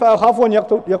ذنب فأخاف أن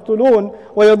يقتلون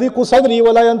ويضيق صدري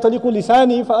ولا ينطلق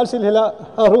لساني فأرسل إلى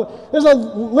هارون. There's a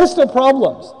list of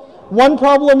problems. One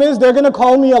problem is they're going to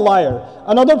call me a liar.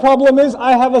 Another problem is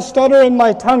I have a stutter in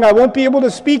my tongue. I won't be able to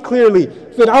speak clearly.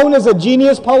 Fir'aun is a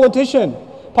genius politician.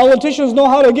 Politicians know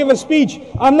how to give a speech.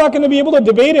 I'm not going to be able to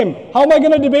debate him. How am I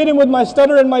going to debate him with my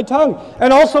stutter in my tongue?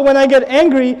 And also when I get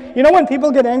angry, when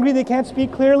people get angry they can't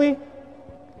speak clearly?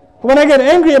 When I get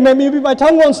angry, maybe my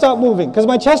tongue won't stop moving because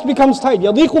my chest becomes tight.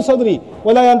 يَضِيقُ صَدْرِي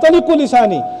وَلَا يَنْطَلِقُ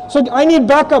لِسَانِي. So I need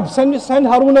backup. Send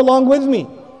Harun along with me.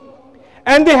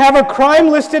 And they have a crime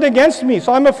listed against me.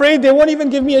 So I'm afraid they won't even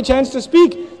give me a chance to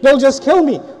speak. They'll just kill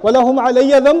me. وَلَهُمْ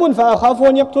عَلَيَّ ذَنْبٌ فَأَخَافُ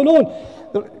أَنْ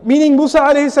يَقْتُلُونَ. Meaning Musa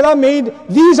alayhi salam made,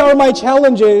 these are my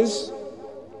challenges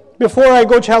before I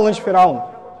go challenge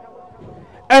Fir'aun.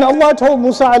 And Allah told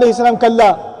Musa alayhi salam,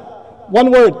 Kalla, One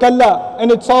word, kalla,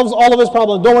 and it solves all of his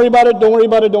problems. Don't worry about it, don't worry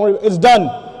about it, don't worry. It's done.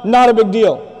 Not a big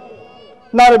deal.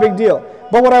 Not a big deal.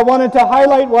 But what I wanted to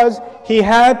highlight was he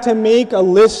had to make a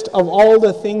list of all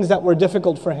the things that were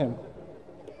difficult for him.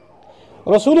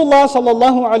 Rasulullah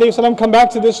sallallahu alayhi wasallam, come back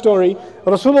to this story.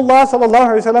 Rasulullah sallallahu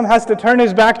alayhi wasallam has to turn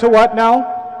his back to what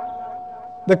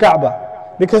now? The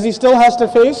Kaaba. Because he still has to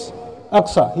face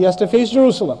Aqsa. He has to face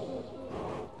Jerusalem.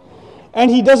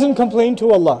 And he doesn't complain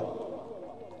to Allah.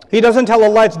 He doesn't tell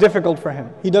Allah it's difficult for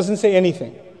him. He doesn't say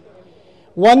anything.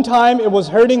 One time it was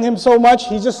hurting him so much,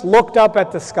 he just looked up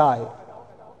at the sky.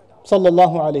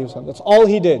 Sallallahu alayhi wasallam. That's all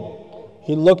he did.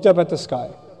 He looked up at the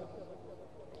sky.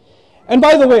 And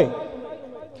by the way,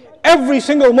 every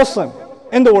single Muslim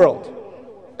in the world,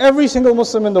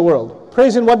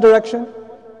 prays in what direction?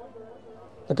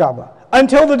 The Kaaba.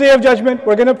 Until the Day of Judgment,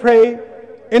 we're going to pray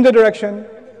in the direction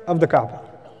of the Kaaba.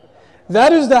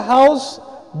 That is the house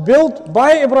built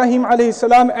by Ibrahim alayhi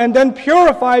salam and then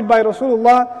purified by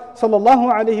Rasulullah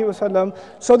sallallahu alayhi wasallam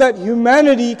so that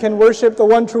humanity can worship the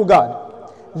one true God.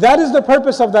 That is the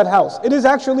purpose of that house. It is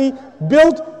actually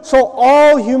built so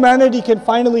all humanity can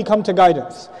finally come to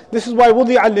guidance. This is why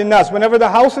wudi'a lin-nas. Whenever the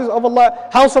house of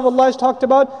Allah is talked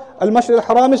about, al-Masjid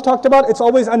al-Haram is talked about, it's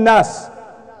always an-nas.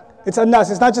 It's an-nas.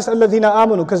 It's not just alladhina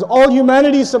amanu, because all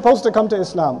humanity is supposed to come to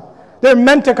Islam. They're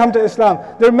meant to come to Islam.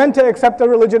 They're meant to accept the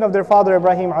religion of their father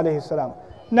Ibrahim alayhi salam.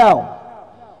 Now,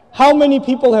 how many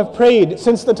people have prayed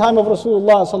since the time of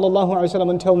Rasulullah sallallahu alaihi wasallam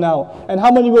until now? And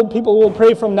how many people will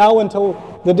pray from now until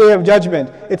the Day of Judgment?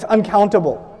 It's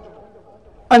uncountable.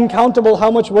 Uncountable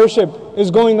how much worship is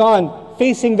going on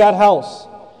facing that house.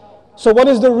 So what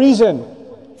is the reason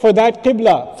for that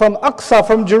qibla from Aqsa,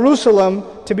 from Jerusalem,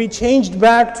 to be changed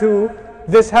back to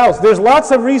this house? There's lots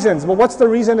of reasons, but what's the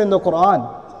reason in the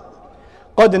Quran?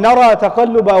 قَدْ نَرَى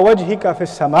تَقَلُّبَ وَجْهِكَ فِي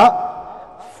السَّمَاءِ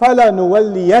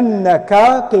فَلَنُوَلِّيَنَّكَ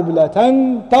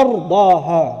قِبْلَةً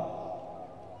تَرْضَاهَا.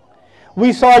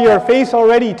 We saw your face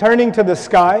already turning to the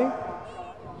sky.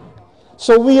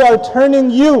 So we are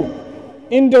turning you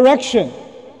in direction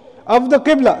of the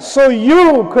Qibla so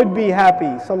you could be happy.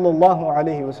 Sallallahu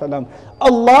alayhi wasallam.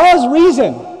 Allah's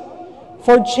reason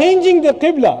for changing the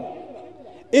Qibla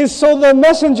is so the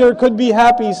Messenger could be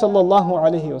happy. Sallallahu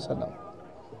alayhi wasallam.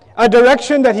 A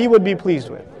direction that he would be pleased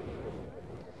with.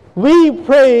 We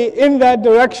pray in that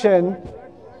direction,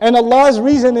 and Allah's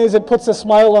reason is it puts a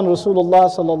smile on Rasulullah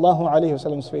sallallahu alaihi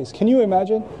wasallam's face. Can you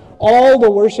imagine all the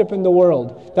worship in the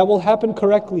world that will happen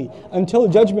correctly until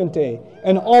Judgment Day,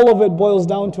 and all of it boils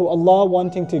down to Allah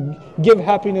wanting to give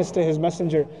happiness to His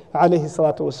Messenger alayhi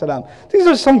salatu wasalam. These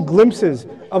are some glimpses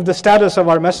of the status of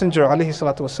our Messenger alayhi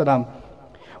salatu wasalam.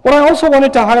 What I also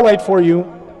wanted to highlight for you,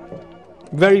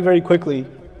 very, very quickly,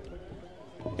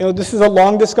 this is a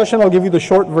long discussion, I'll give you the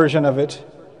short version of it,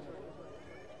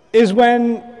 is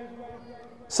when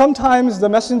sometimes the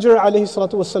Messenger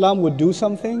ﷺ would do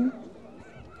something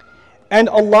and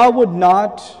Allah would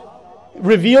not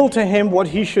reveal to him what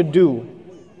he should do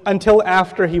until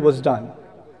after he was done.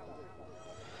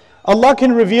 Allah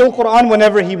can reveal Quran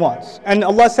whenever He wants. And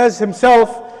Allah says Himself,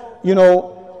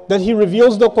 that He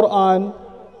reveals the Quran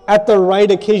at the right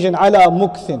occasion, ala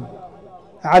mukthin.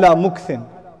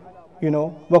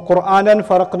 وَقُرْآنًا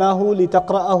فَرَقْنَاهُ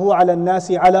لِتَقْرَأَهُ عَلَى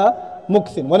النَّاسِ عَلَى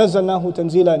مُكْثٍ وَنَزَّلْنَاهُ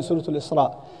تَنزِيلًا in Surah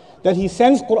Al-Isra. That He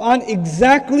sends Quran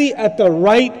exactly at the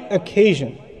right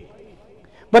occasion.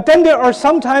 But then there are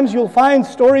sometimes you'll find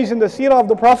stories in the seerah of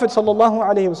the Prophet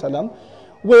ﷺ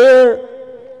where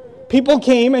people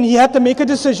came and he had to make a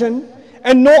decision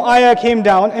and no ayah came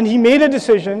down and he made a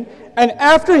decision, and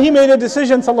after he made a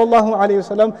decision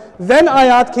ﷺ, then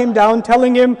ayat came down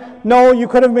telling him, no, you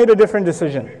could have made a different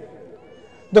decision.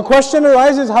 The question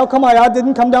arises, how come ayat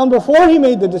didn't come down before he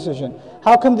made the decision?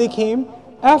 How come they came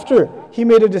after he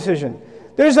made a decision?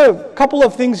 There's a couple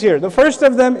of things here. The first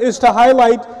of them is to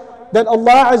highlight that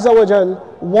Allah Azza wa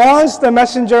Jal wants the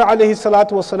Messenger alayhi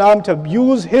salatu wasalam to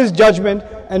use his judgment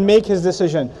and make his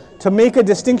decision. To make a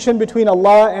distinction between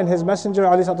Allah and His Messenger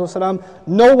alayhi salatu wasalam.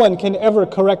 No one can ever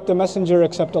correct the Messenger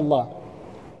except Allah.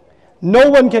 No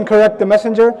one can correct the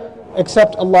Messenger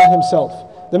except Allah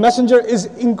Himself. The Messenger is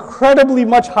incredibly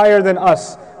much higher than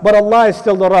us, but Allah is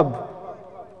still the Rabb.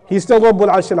 He's still Rabbul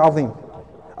Arsh al-Azim.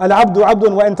 Al-Abdu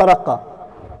Abdun wa in taraqqa.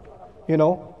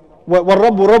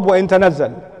 وَالرَّبُّ رَبُّ وَإِن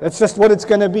تَنَزَّلْ. That's just what it's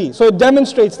going to be. So it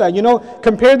demonstrates that.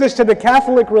 Compare this to the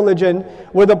Catholic religion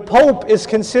where the Pope is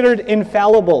considered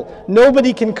infallible.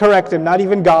 Nobody can correct him, not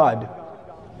even God.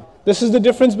 This is the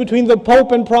difference between the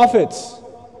Pope and prophets.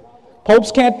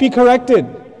 Popes can't be corrected.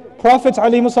 Prophets,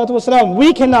 ﷺ,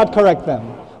 we cannot correct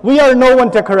them. We are no one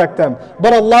to correct them.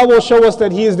 But Allah will show us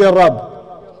that He is their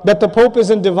Rabb. That the Pope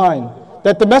isn't divine.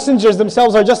 that the messengers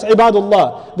themselves are just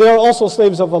ibadullah. They are also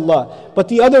slaves of Allah. But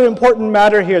the other important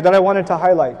matter here that I wanted to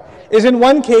highlight is in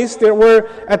one case, there were,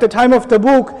 at the time of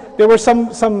Tabuk, there were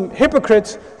some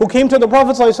hypocrites who came to the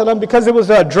Prophet ﷺ because it was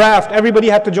a draft. Everybody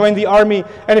had to join the army,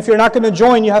 and if you're not going to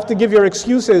join, you have to give your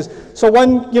excuses. So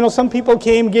some people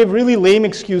gave really lame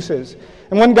excuses.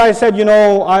 And one guy said,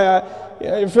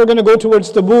 if we're going to go towards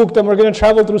Tabuk, then we're going to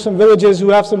travel through some villages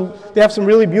they have some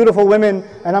really beautiful women,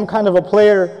 and I'm kind of a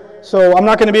player, so I'm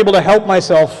not going to be able to help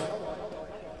myself.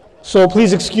 So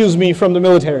please excuse me from the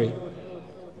military.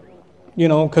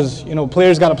 Because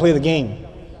players got to play the game.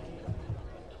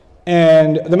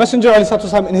 And the Messenger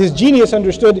ﷺ, in his genius,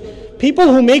 understood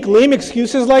people who make lame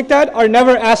excuses like that are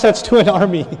never assets to an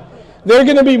army. They're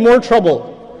going to be more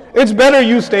trouble. It's better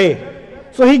you stay.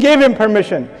 So he gave him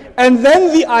permission. And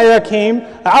then the ayah came,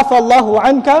 عَفَى اللَّهُ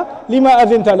عَنْكَ لِمَا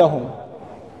أَذِنْتَ لَهُمْ.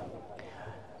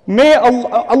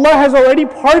 Allah has already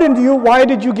pardoned you, why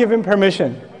did you give him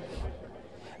permission?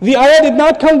 The ayah did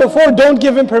not come before, don't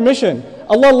give him permission.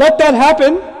 Allah let that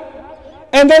happen,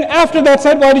 and then after that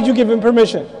said, why did you give him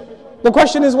permission? The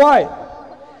question is why?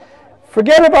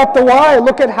 Forget about the why,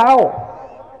 look at how.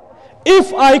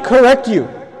 If I correct you,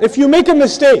 if you make a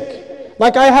mistake,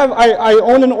 like I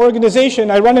own an organization,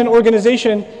 I run an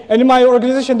organization, and in my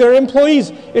organization there are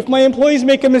employees. If my employees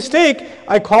make a mistake,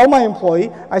 I call my employee,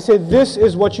 I say, this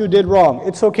is what you did wrong.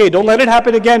 It's okay, don't let it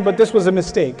happen again, but this was a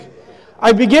mistake.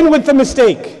 I begin with the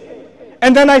mistake,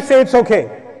 and then I say it's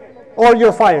okay, or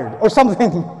you're fired, or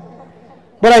something.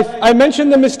 But I mention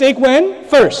the mistake when?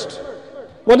 First.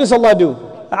 What does Allah do?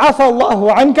 عَفَى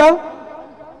اللَّهُ عَنْكَ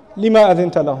لِمَا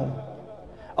أَذِنْتَ لَهُمْ.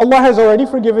 Allah has already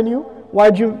forgiven you.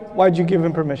 Why'd you give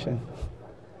him permission?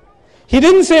 He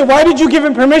didn't say, why did you give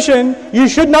him permission? You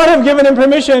should not have given him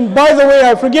permission. By the way,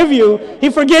 I forgive you. He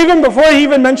forgave him before he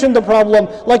even mentioned the problem.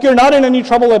 Like you're not in any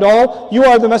trouble at all. You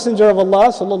are the messenger of Allah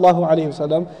sallallahu alaihi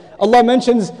wasallam. Allah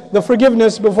mentions the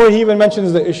forgiveness before he even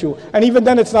mentions the issue. And even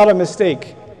then it's not a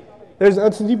mistake.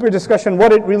 That's a deeper discussion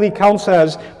what it really counts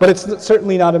as, but it's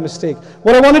certainly not a mistake.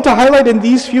 What I wanted to highlight in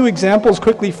these few examples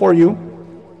quickly for you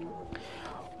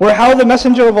were how the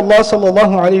Messenger of Allah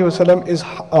sallallahu alaihi wasallam is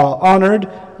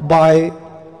honored by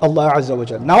Allah Azza wa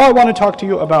Jal. Now I want to talk to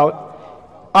you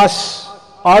about us,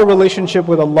 our relationship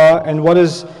with Allah, and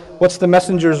what's the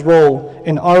Messenger's role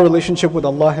in our relationship with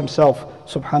Allah Himself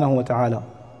subhanahu wa ta'ala.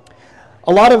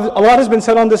 A lot has been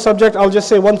said on this subject. I'll just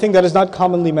say one thing that is not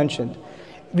commonly mentioned.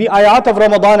 The ayat of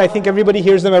Ramadan, I think everybody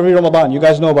hears them every Ramadan. You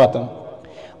guys know about them.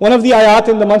 One of the ayat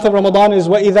in the month of Ramadan is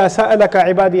وَإِذَا سَأَلَكَ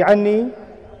عِبَادِي عَنِّي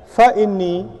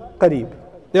فَإِنِّي قَرِيبٌ.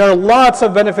 There are lots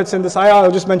of benefits in this ayah.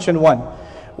 I'll just mention one.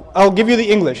 I'll give you the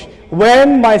English.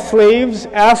 When my slaves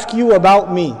ask you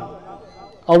about me.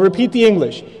 I'll repeat the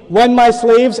English. When my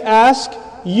slaves ask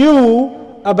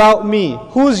you about me.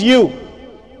 Who's you?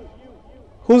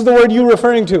 Who's the word you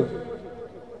referring to?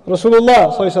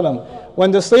 Rasulullah sallallahu alaihi wasallam.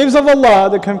 When the slaves of Allah,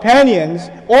 the companions,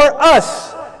 or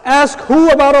us, ask who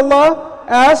about Allah?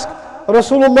 Ask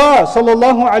Rasulullah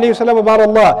sallallahu alaihi wasallam about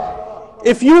Allah.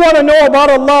 If you want to know about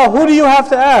Allah, who do you have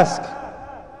to ask?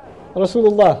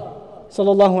 Rasulullah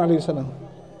sallallahu alaihi wasallam.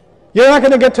 You're not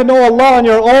going to get to know Allah on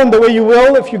your own the way you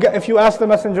will if you ask the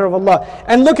Messenger of Allah.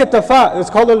 And look at the fa. It's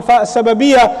called al-fa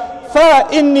sababiyya. Fa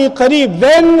inni qareeb.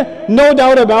 Then, no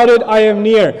doubt about it, I am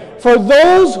near. For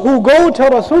those who go to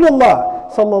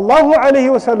Rasulullah sallallahu alaihi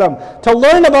wasallam to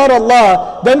learn about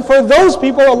Allah, then for those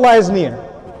people Allah is near.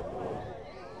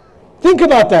 Think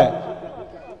about that.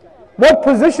 What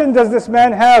position does this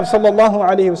man have sallallahu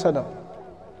alaihi wasallam?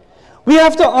 We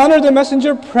have to honor the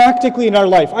Messenger practically in our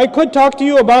life. I could talk to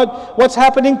you about what's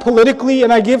happening politically,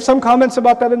 and I gave some comments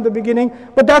about that in the beginning,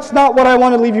 but that's not what I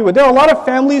want to leave you with. There are a lot of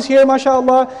families here,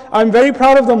 mashallah. I'm very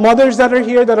proud of the mothers that are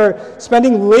here that are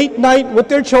spending late night with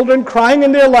their children, crying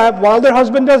in their lap while their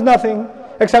husband does nothing,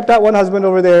 except that one husband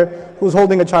over there who's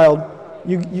holding a child.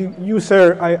 You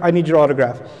sir, I need your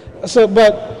autograph.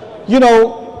 But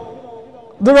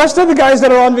the rest of the guys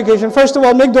that are on vacation, first of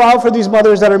all, make dua for these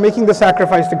mothers that are making the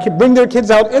sacrifice to bring their kids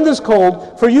out in this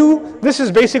cold. For you, this is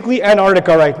basically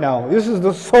Antarctica right now. This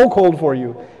is so cold for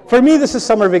you. For me, this is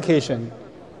summer vacation.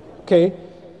 Okay?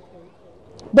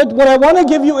 But what I want to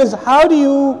give you is how do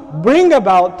you bring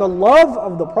about the love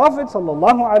of the Prophet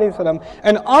ﷺ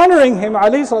and honoring him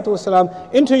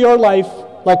ﷺ into your life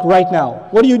like right now.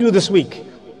 What do you do this week?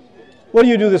 What do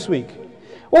you do this week?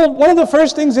 Well, one of the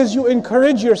first things is you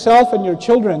encourage yourself and your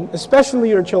children, especially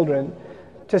your children,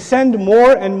 to send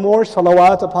more and more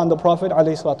salawat upon the Prophet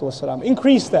ﷺ.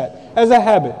 Increase that as a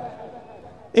habit.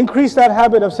 Increase that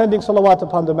habit of sending salawat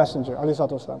upon the Messenger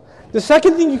ﷺ. The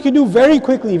second thing you can do very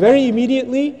quickly, very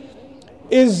immediately,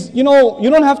 is, you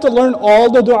don't have to learn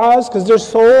all the du'as because there's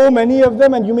so many of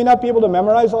them and you may not be able to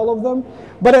memorize all of them.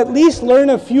 But at least learn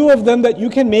a few of them that you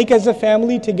can make as a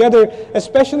family together,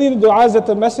 especially the du'as that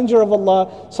the Messenger of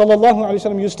Allah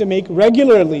ﷺ used to make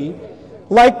regularly,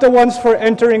 like the ones for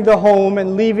entering the home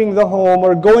and leaving the home,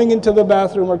 or going into the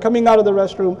bathroom, or coming out of the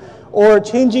restroom, or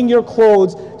changing your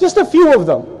clothes. Just a few of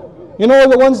them.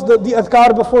 The ones, the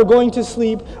adhkar before going to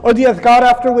sleep, or the adhkar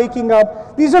after waking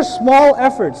up. These are small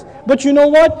efforts. But you know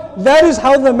what? That is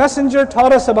how the Messenger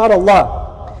taught us about Allah.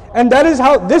 And that is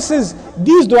how, these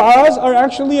du'as are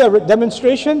actually a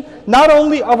demonstration not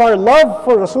only of our love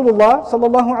for Rasulullah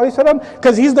sallallahu alaihi wasallam,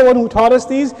 because he's the one who taught us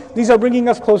these are bringing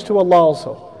us close to Allah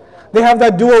also. They have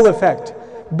that dual effect,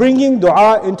 bringing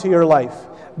du'a into your life,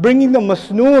 bringing the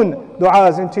masnoon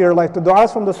du'as into your life, the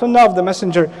du'as from the sunnah of the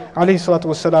Messenger alayhi salatu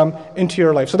wasalam into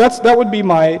your life. So that would be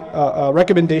my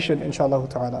recommendation, inshallah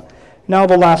ta'ala. Now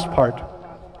the last part,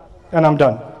 and I'm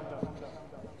done.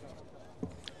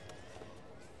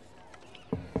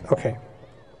 Okay,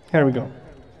 here we go.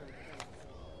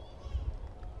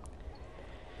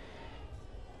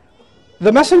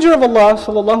 The Messenger of Allah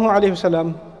sallallahu alaihi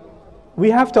wasallam, we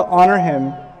have to honor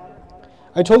him.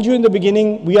 I told you in the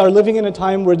beginning, we are living in a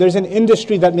time where there's an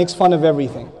industry that makes fun of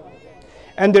everything.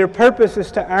 And their purpose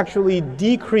is to actually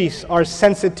decrease our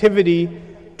sensitivity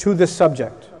to this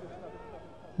subject.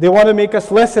 They want to make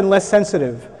us less and less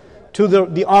sensitive to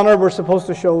the honor we're supposed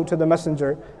to show to the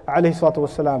Messenger alayhi salatu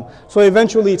wasalam. So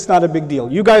eventually it's not a big deal.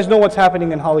 You guys know what's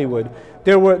happening in Hollywood.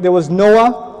 There was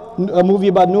Noah, a movie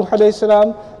about Nuh alayhi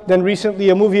salam, then recently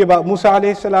a movie about Musa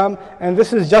alayhi salam, and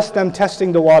this is just them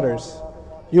testing the waters.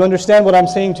 You understand what I'm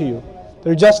saying to you?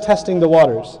 They're just testing the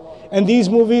waters. And these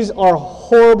movies are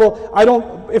horrible.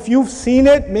 If you've seen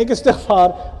it, make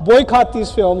istighfar, boycott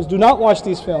these films, do not watch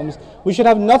these films. We should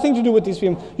have nothing to do with these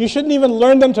films. You shouldn't even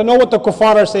learn them to know what the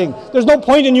kuffar are saying. There's no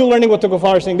point in you learning what the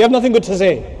kuffar are saying. They have nothing good to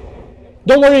say.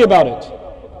 Don't worry about it.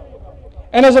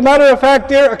 And as a matter of fact,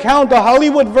 their account, the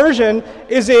Hollywood version,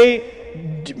 is a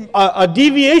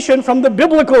deviation from the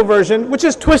biblical version, which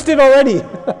is twisted already.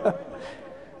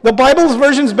 The Bible's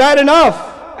version's bad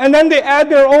enough. And then they add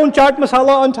their own chaat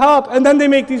masala on top, and then they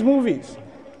make these movies.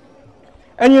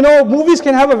 And movies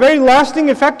can have a very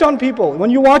lasting effect on people. When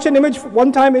you watch an image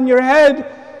one time in your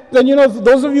head, then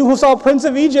those of you who saw Prince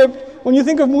of Egypt, when you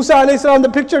think of Musa alayhi salam, the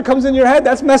picture comes in your head,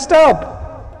 that's messed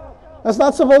up. That's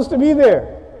not supposed to be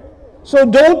there. So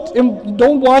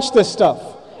don't watch this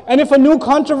stuff. And if a new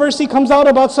controversy comes out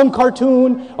about some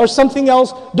cartoon or something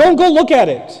else, don't go look at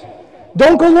it.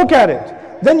 Don't go look at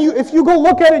it. Then if you go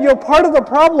look at it, you're part of the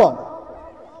problem.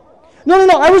 No,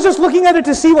 I was just looking at it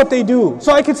to see what they do,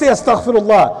 so I could say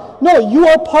astaghfirullah. No, you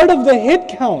are part of the hit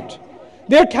count.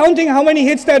 They're counting how many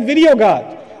hits that video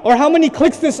got, or how many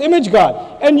clicks this image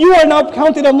got, and you are not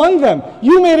counted among them.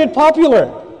 You made it popular.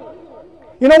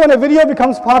 When a video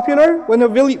becomes popular, when a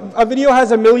video has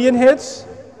 1 million hits,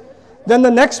 then the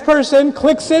next person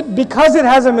clicks it because it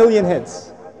has 1 million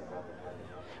hits.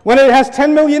 When it has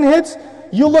 10 million hits,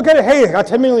 you look at it, hey, it got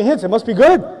 10 million hits, it must be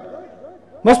good.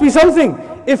 Must be something.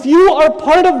 If you are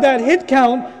part of that hit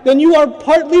count, then you are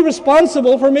partly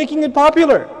responsible for making it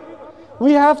popular.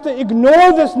 We have to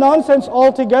ignore this nonsense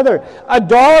altogether. A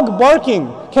dog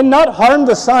barking cannot harm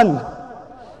the sun.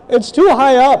 It's too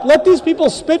high up. Let these people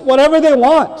spit whatever they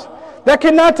want. That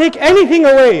cannot take anything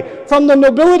away from the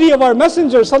nobility of our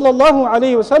Messenger sallallahu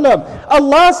alaihi wasallam.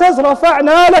 Allah says,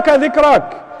 رَفَعْنَا لَكَ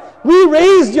ذِكْرَكَ. We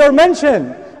raised your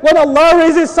mention. When Allah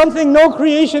raises something, no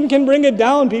creation can bring it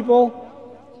down, people.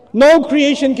 No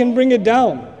creation can bring it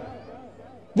down.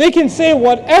 They can say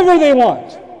whatever they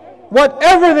want.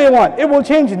 Whatever they want. It will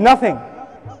change nothing.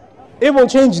 It will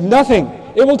change nothing.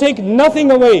 It will take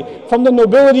nothing away from the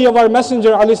nobility of our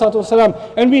Messenger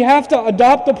ﷺ. And we have to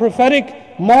adopt the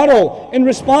prophetic model in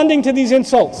responding to these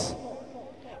insults.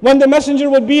 When the Messenger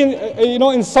would be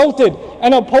insulted,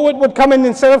 and a poet would come in,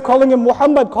 instead of calling him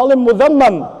Muhammad, call him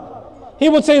Mudhammam. He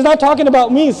would say, it's not talking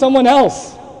about me, it's someone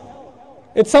else.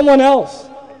 It's someone else.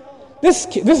 This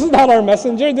is not our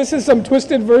Messenger. This is some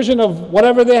twisted version of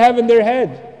whatever they have in their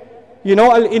head.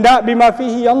 Al-ina bima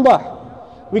fihi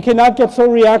yandah. We cannot get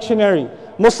so reactionary.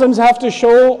 Muslims have to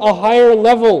show a higher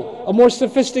level, a more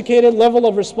sophisticated level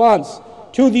of response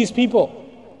to these people,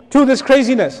 to this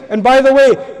craziness. And by the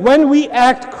way, when we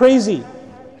act crazy,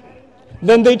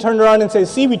 then they turn around and say,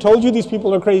 see, we told you these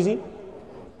people are crazy.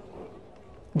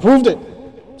 Proved it.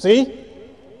 See?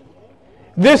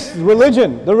 This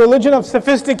religion, the religion of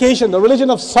sophistication, the religion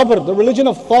of sabr, the religion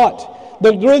of thought,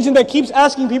 the religion that keeps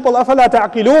asking people, أَفَلَا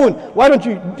تَعْقِلُونَ? Why don't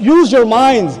you use your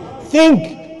minds?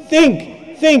 Think.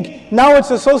 Now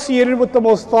it's associated with the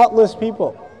most thoughtless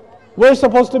people. We're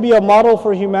supposed to be a model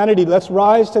for humanity. Let's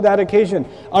rise to that occasion.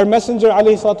 Our Messenger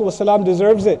ﷺ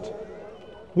deserves it.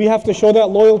 We have to show that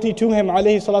loyalty to him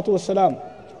ﷺ.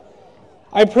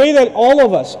 I pray that all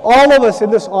of us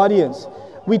in this audience,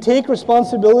 we take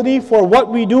responsibility for what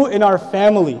we do in our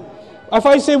family. If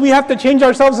I say we have to change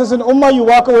ourselves as an ummah, you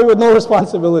walk away with no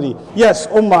responsibility. Yes,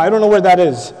 ummah, I don't know where that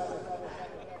is.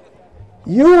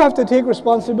 You have to take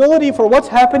responsibility for what's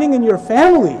happening in your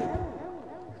family.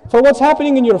 For what's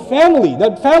happening in your family.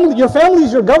 Your family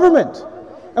is your government.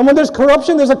 And when there's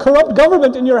corruption, there's a corrupt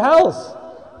government in your house.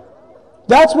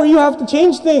 That's where you have to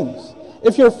change things.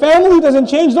 If your family doesn't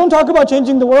change, don't talk about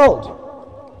changing the world.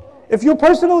 If you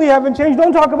personally haven't changed,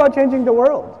 don't talk about changing the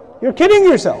world. You're kidding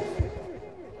yourself.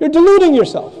 You're deluding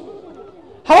yourself.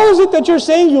 How is it that you're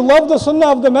saying you love the sunnah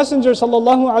of the Messenger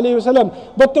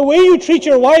ﷺ, but the way you treat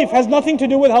your wife has nothing to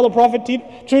do with how the Prophet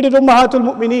treated Ummahatul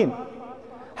Mu'mineen?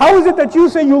 How is it that you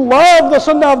say you love the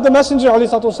sunnah of the Messenger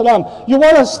ﷺ? You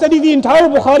want to study the entire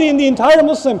Bukhari and the entire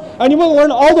Muslim, and you want to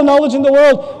learn all the knowledge in the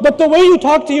world, but the way you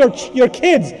talk to your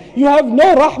kids, you have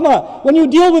no rahmah. When you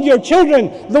deal with your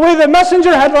children, the way the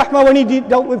Messenger had rahmah when he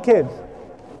dealt with kids.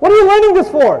 What are you learning this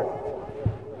for?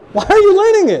 Why are you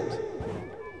learning it?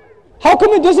 How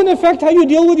come it doesn't affect how you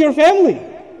deal with your family?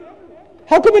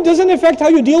 How come it doesn't affect how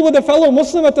you deal with a fellow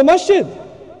Muslim at the masjid?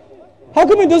 How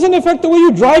come it doesn't affect the way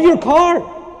you drive your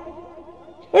car?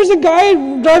 There's a guy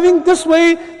driving this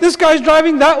way, this guy's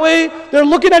driving that way, they're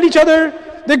looking at each other,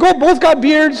 both got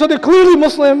beards, so they're clearly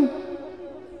Muslim,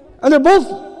 and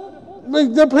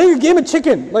they're playing a game of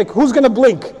chicken, like who's gonna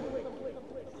blink?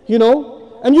 You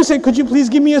know? And you say, could you please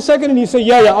give me a second? And you say,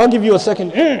 yeah, I'll give you a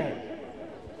second.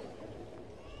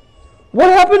 What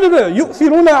happened to them?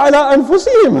 يُؤْثِرُونَ عَلَىٰ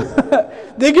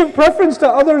أَنفُسِهِمْ. They give preference to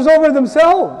others over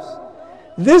themselves.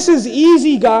 This is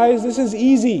easy, guys, this is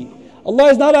easy.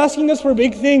 Allah is not asking us for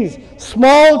big things.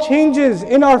 Small changes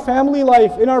in our family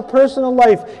life, in our personal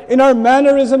life, in our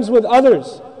mannerisms with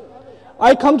others.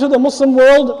 I come to the Muslim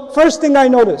world, first thing I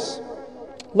notice,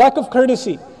 lack of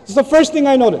courtesy. It's the first thing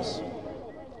I notice.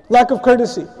 Lack of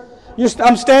courtesy.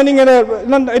 I'm standing in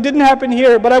it didn't happen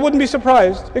here, but I wouldn't be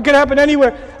surprised. It could happen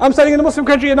anywhere. I'm standing in a Muslim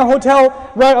country in a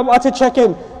hotel, right, I'm about to check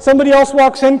in. Somebody else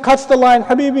walks in, cuts the line,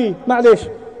 Habibi,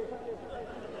 ma'lish.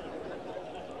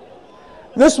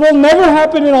 This will never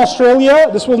happen in Australia.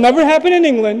 This will never happen in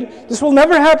England. This will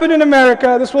never happen in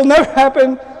America. This will never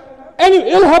happen.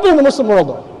 It'll happen in the Muslim world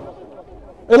though.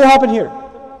 It'll happen here.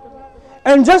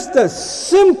 And just a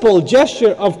simple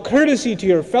gesture of courtesy to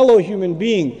your fellow human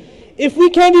being. If we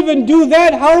can't even do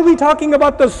that, how are we talking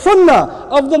about the sunnah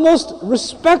of the most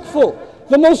respectful,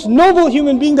 the most noble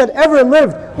human being that ever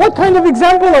lived? What kind of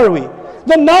example are we?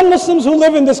 The non-Muslims who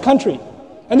live in this country,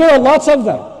 and there are lots of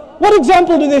them. What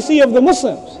example do they see of the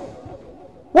Muslims?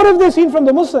 What have they seen from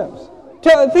the Muslims?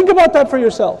 Think about that for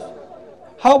yourself.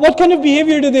 What kind of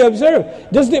behavior do they observe?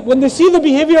 When they see the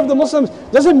behavior of the Muslims,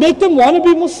 does it make them want to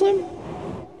be Muslim?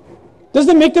 Does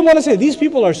it make them want to say, these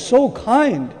people are so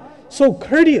kind, so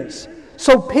courteous,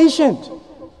 so patient,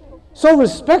 so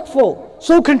respectful,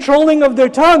 so controlling of their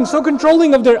tongue, so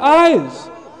controlling of their eyes.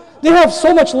 They have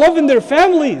so much love in their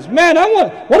families. Man,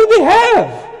 what do they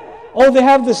have? Oh, they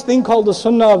have this thing called the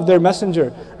sunnah of their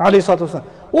messenger.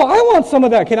 Well, I want some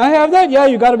of that. Can I have that? Yeah,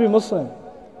 you got to be Muslim.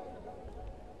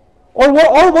 Or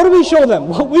what do we show them?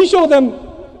 Well, we show them,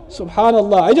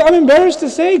 subhanallah. I'm embarrassed to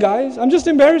say, guys. I'm just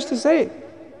embarrassed to say.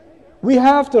 We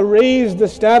have to raise the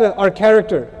status, our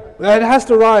character. It has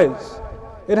to rise.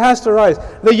 It has to rise.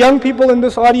 The young people in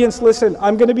this audience, listen,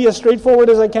 I'm going to be as straightforward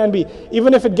as I can be.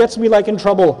 Even if it gets me in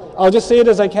trouble, I'll just say it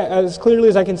as clearly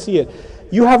as I can see it.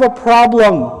 You have a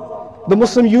problem. The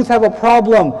Muslim youth have a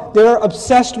problem. They are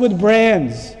obsessed with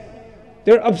brands.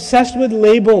 They're obsessed with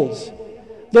labels.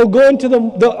 They'll go into the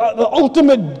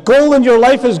ultimate goal in your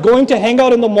life is going to hang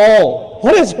out in the mall.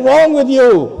 What is wrong with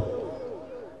you?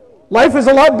 Life is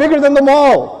a lot bigger than the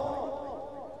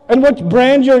mall. And what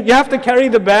brand you have to carry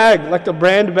the bag, like the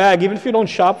brand bag. Even if you don't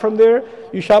shop from there,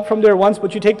 you shop from there once,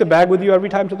 but you take the bag with you every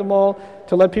time to the mall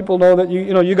to let people know that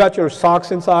you got your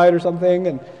socks inside or something,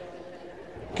 and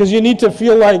because you need to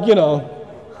feel like,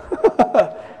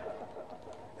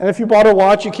 and if you bought a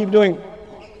watch, you keep doing.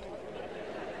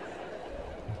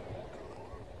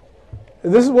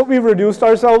 This is what we've reduced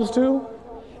ourselves to?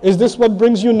 Is this what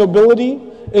brings you nobility?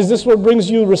 Is this what brings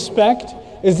you respect?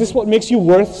 Is this what makes you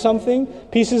worth something?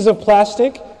 Pieces of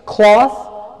plastic,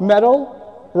 cloth,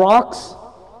 metal, rocks.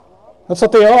 That's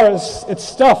what they are. It's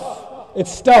stuff.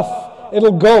 It's stuff.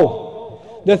 It'll go.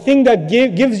 The thing that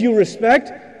gives you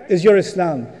respect is your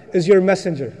Islam, is your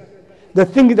messenger. The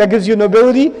thing that gives you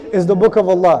nobility is the book of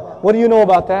Allah. What do you know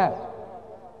about that?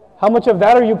 How much of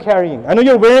that are you carrying? I know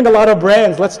you're wearing a lot of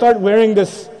brands. Let's start wearing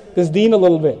this deen a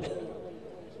little bit.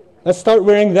 Let's start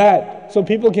wearing that so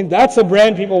people can, that's a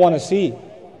brand people want to see.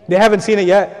 They haven't seen it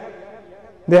yet.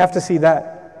 They have to see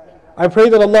that. I pray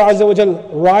that Allah Azza wa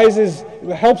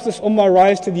Jal helps this ummah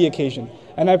rise to the occasion.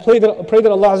 And I pray that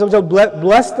Allah Azza wa Jal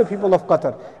bless the people of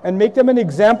Qatar and make them an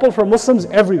example for Muslims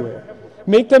everywhere.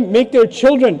 Make their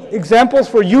children examples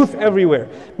for youth everywhere.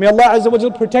 May Allah Azza wa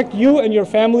Jal protect you and your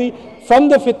family from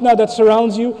the fitna that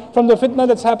surrounds you, from the fitna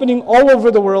that's happening all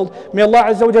over the world. May Allah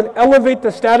Azza wa Jal elevate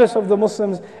the status of the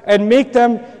Muslims and make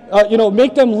them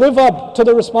live up to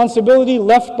the responsibility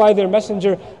left by their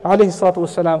messenger alayhi salatu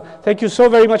wassalam. Thank you so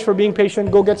very much for being patient.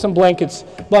 Go get some blankets.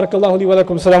 Barakallahu li wa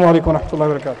lakum. Assalamu alaikum wa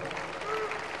rahmatullahi wa barakatuh.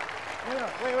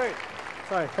 Wait.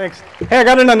 Sorry, thanks. Hey, I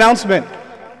got an announcement.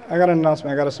 I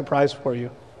got a surprise for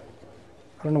you.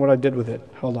 I don't know what I did with it.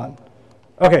 Hold on.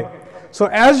 Okay, so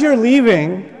as you're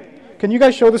leaving, can you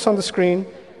guys show this on the screen?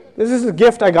 This is a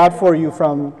gift I got for you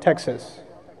from Texas.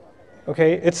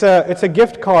 Okay, it's a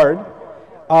gift card.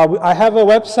 I have a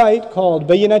website called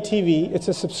Bayina TV. It's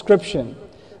a subscription.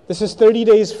 This is 30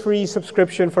 days free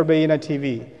subscription for Bayina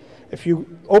TV. If you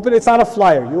open it, it's not a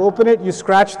flyer. You open it, you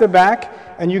scratch the back,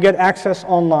 and you get access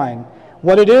online.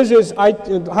 What it is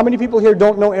how many people here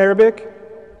don't know Arabic?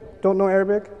 Don't know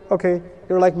Arabic? Okay,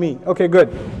 you're like me. Okay, good.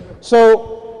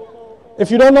 So, if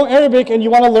you don't know Arabic and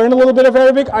you want to learn a little bit of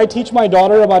Arabic, I teach my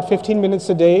daughter about 15 minutes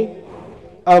a day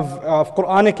of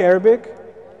Quranic Arabic.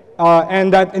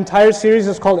 And that entire series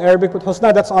is called Arabic with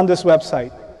Husna. That's on this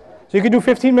website. So you can do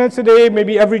 15 minutes a day,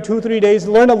 maybe every 2-3 days,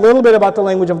 learn a little bit about the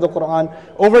language of the Quran.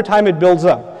 Over time, it builds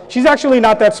up. She's actually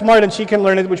not that smart and she can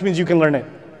learn it, which means you can learn it.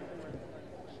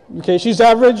 Okay, she's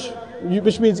average,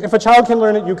 which means if a child can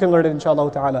learn it, you can learn it,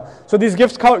 inshallah ta'ala. So these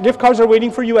gift cards are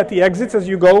waiting for you at the exits as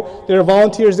you go. There are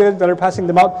volunteers there that are passing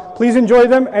them out. Please enjoy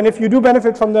them, and if you do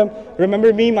benefit from them,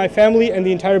 remember me, my family, and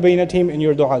the entire Bayina team in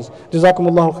your du'as.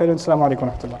 Jazakumullahu khairan. Assalamu alaikum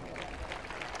wa rahmatullah.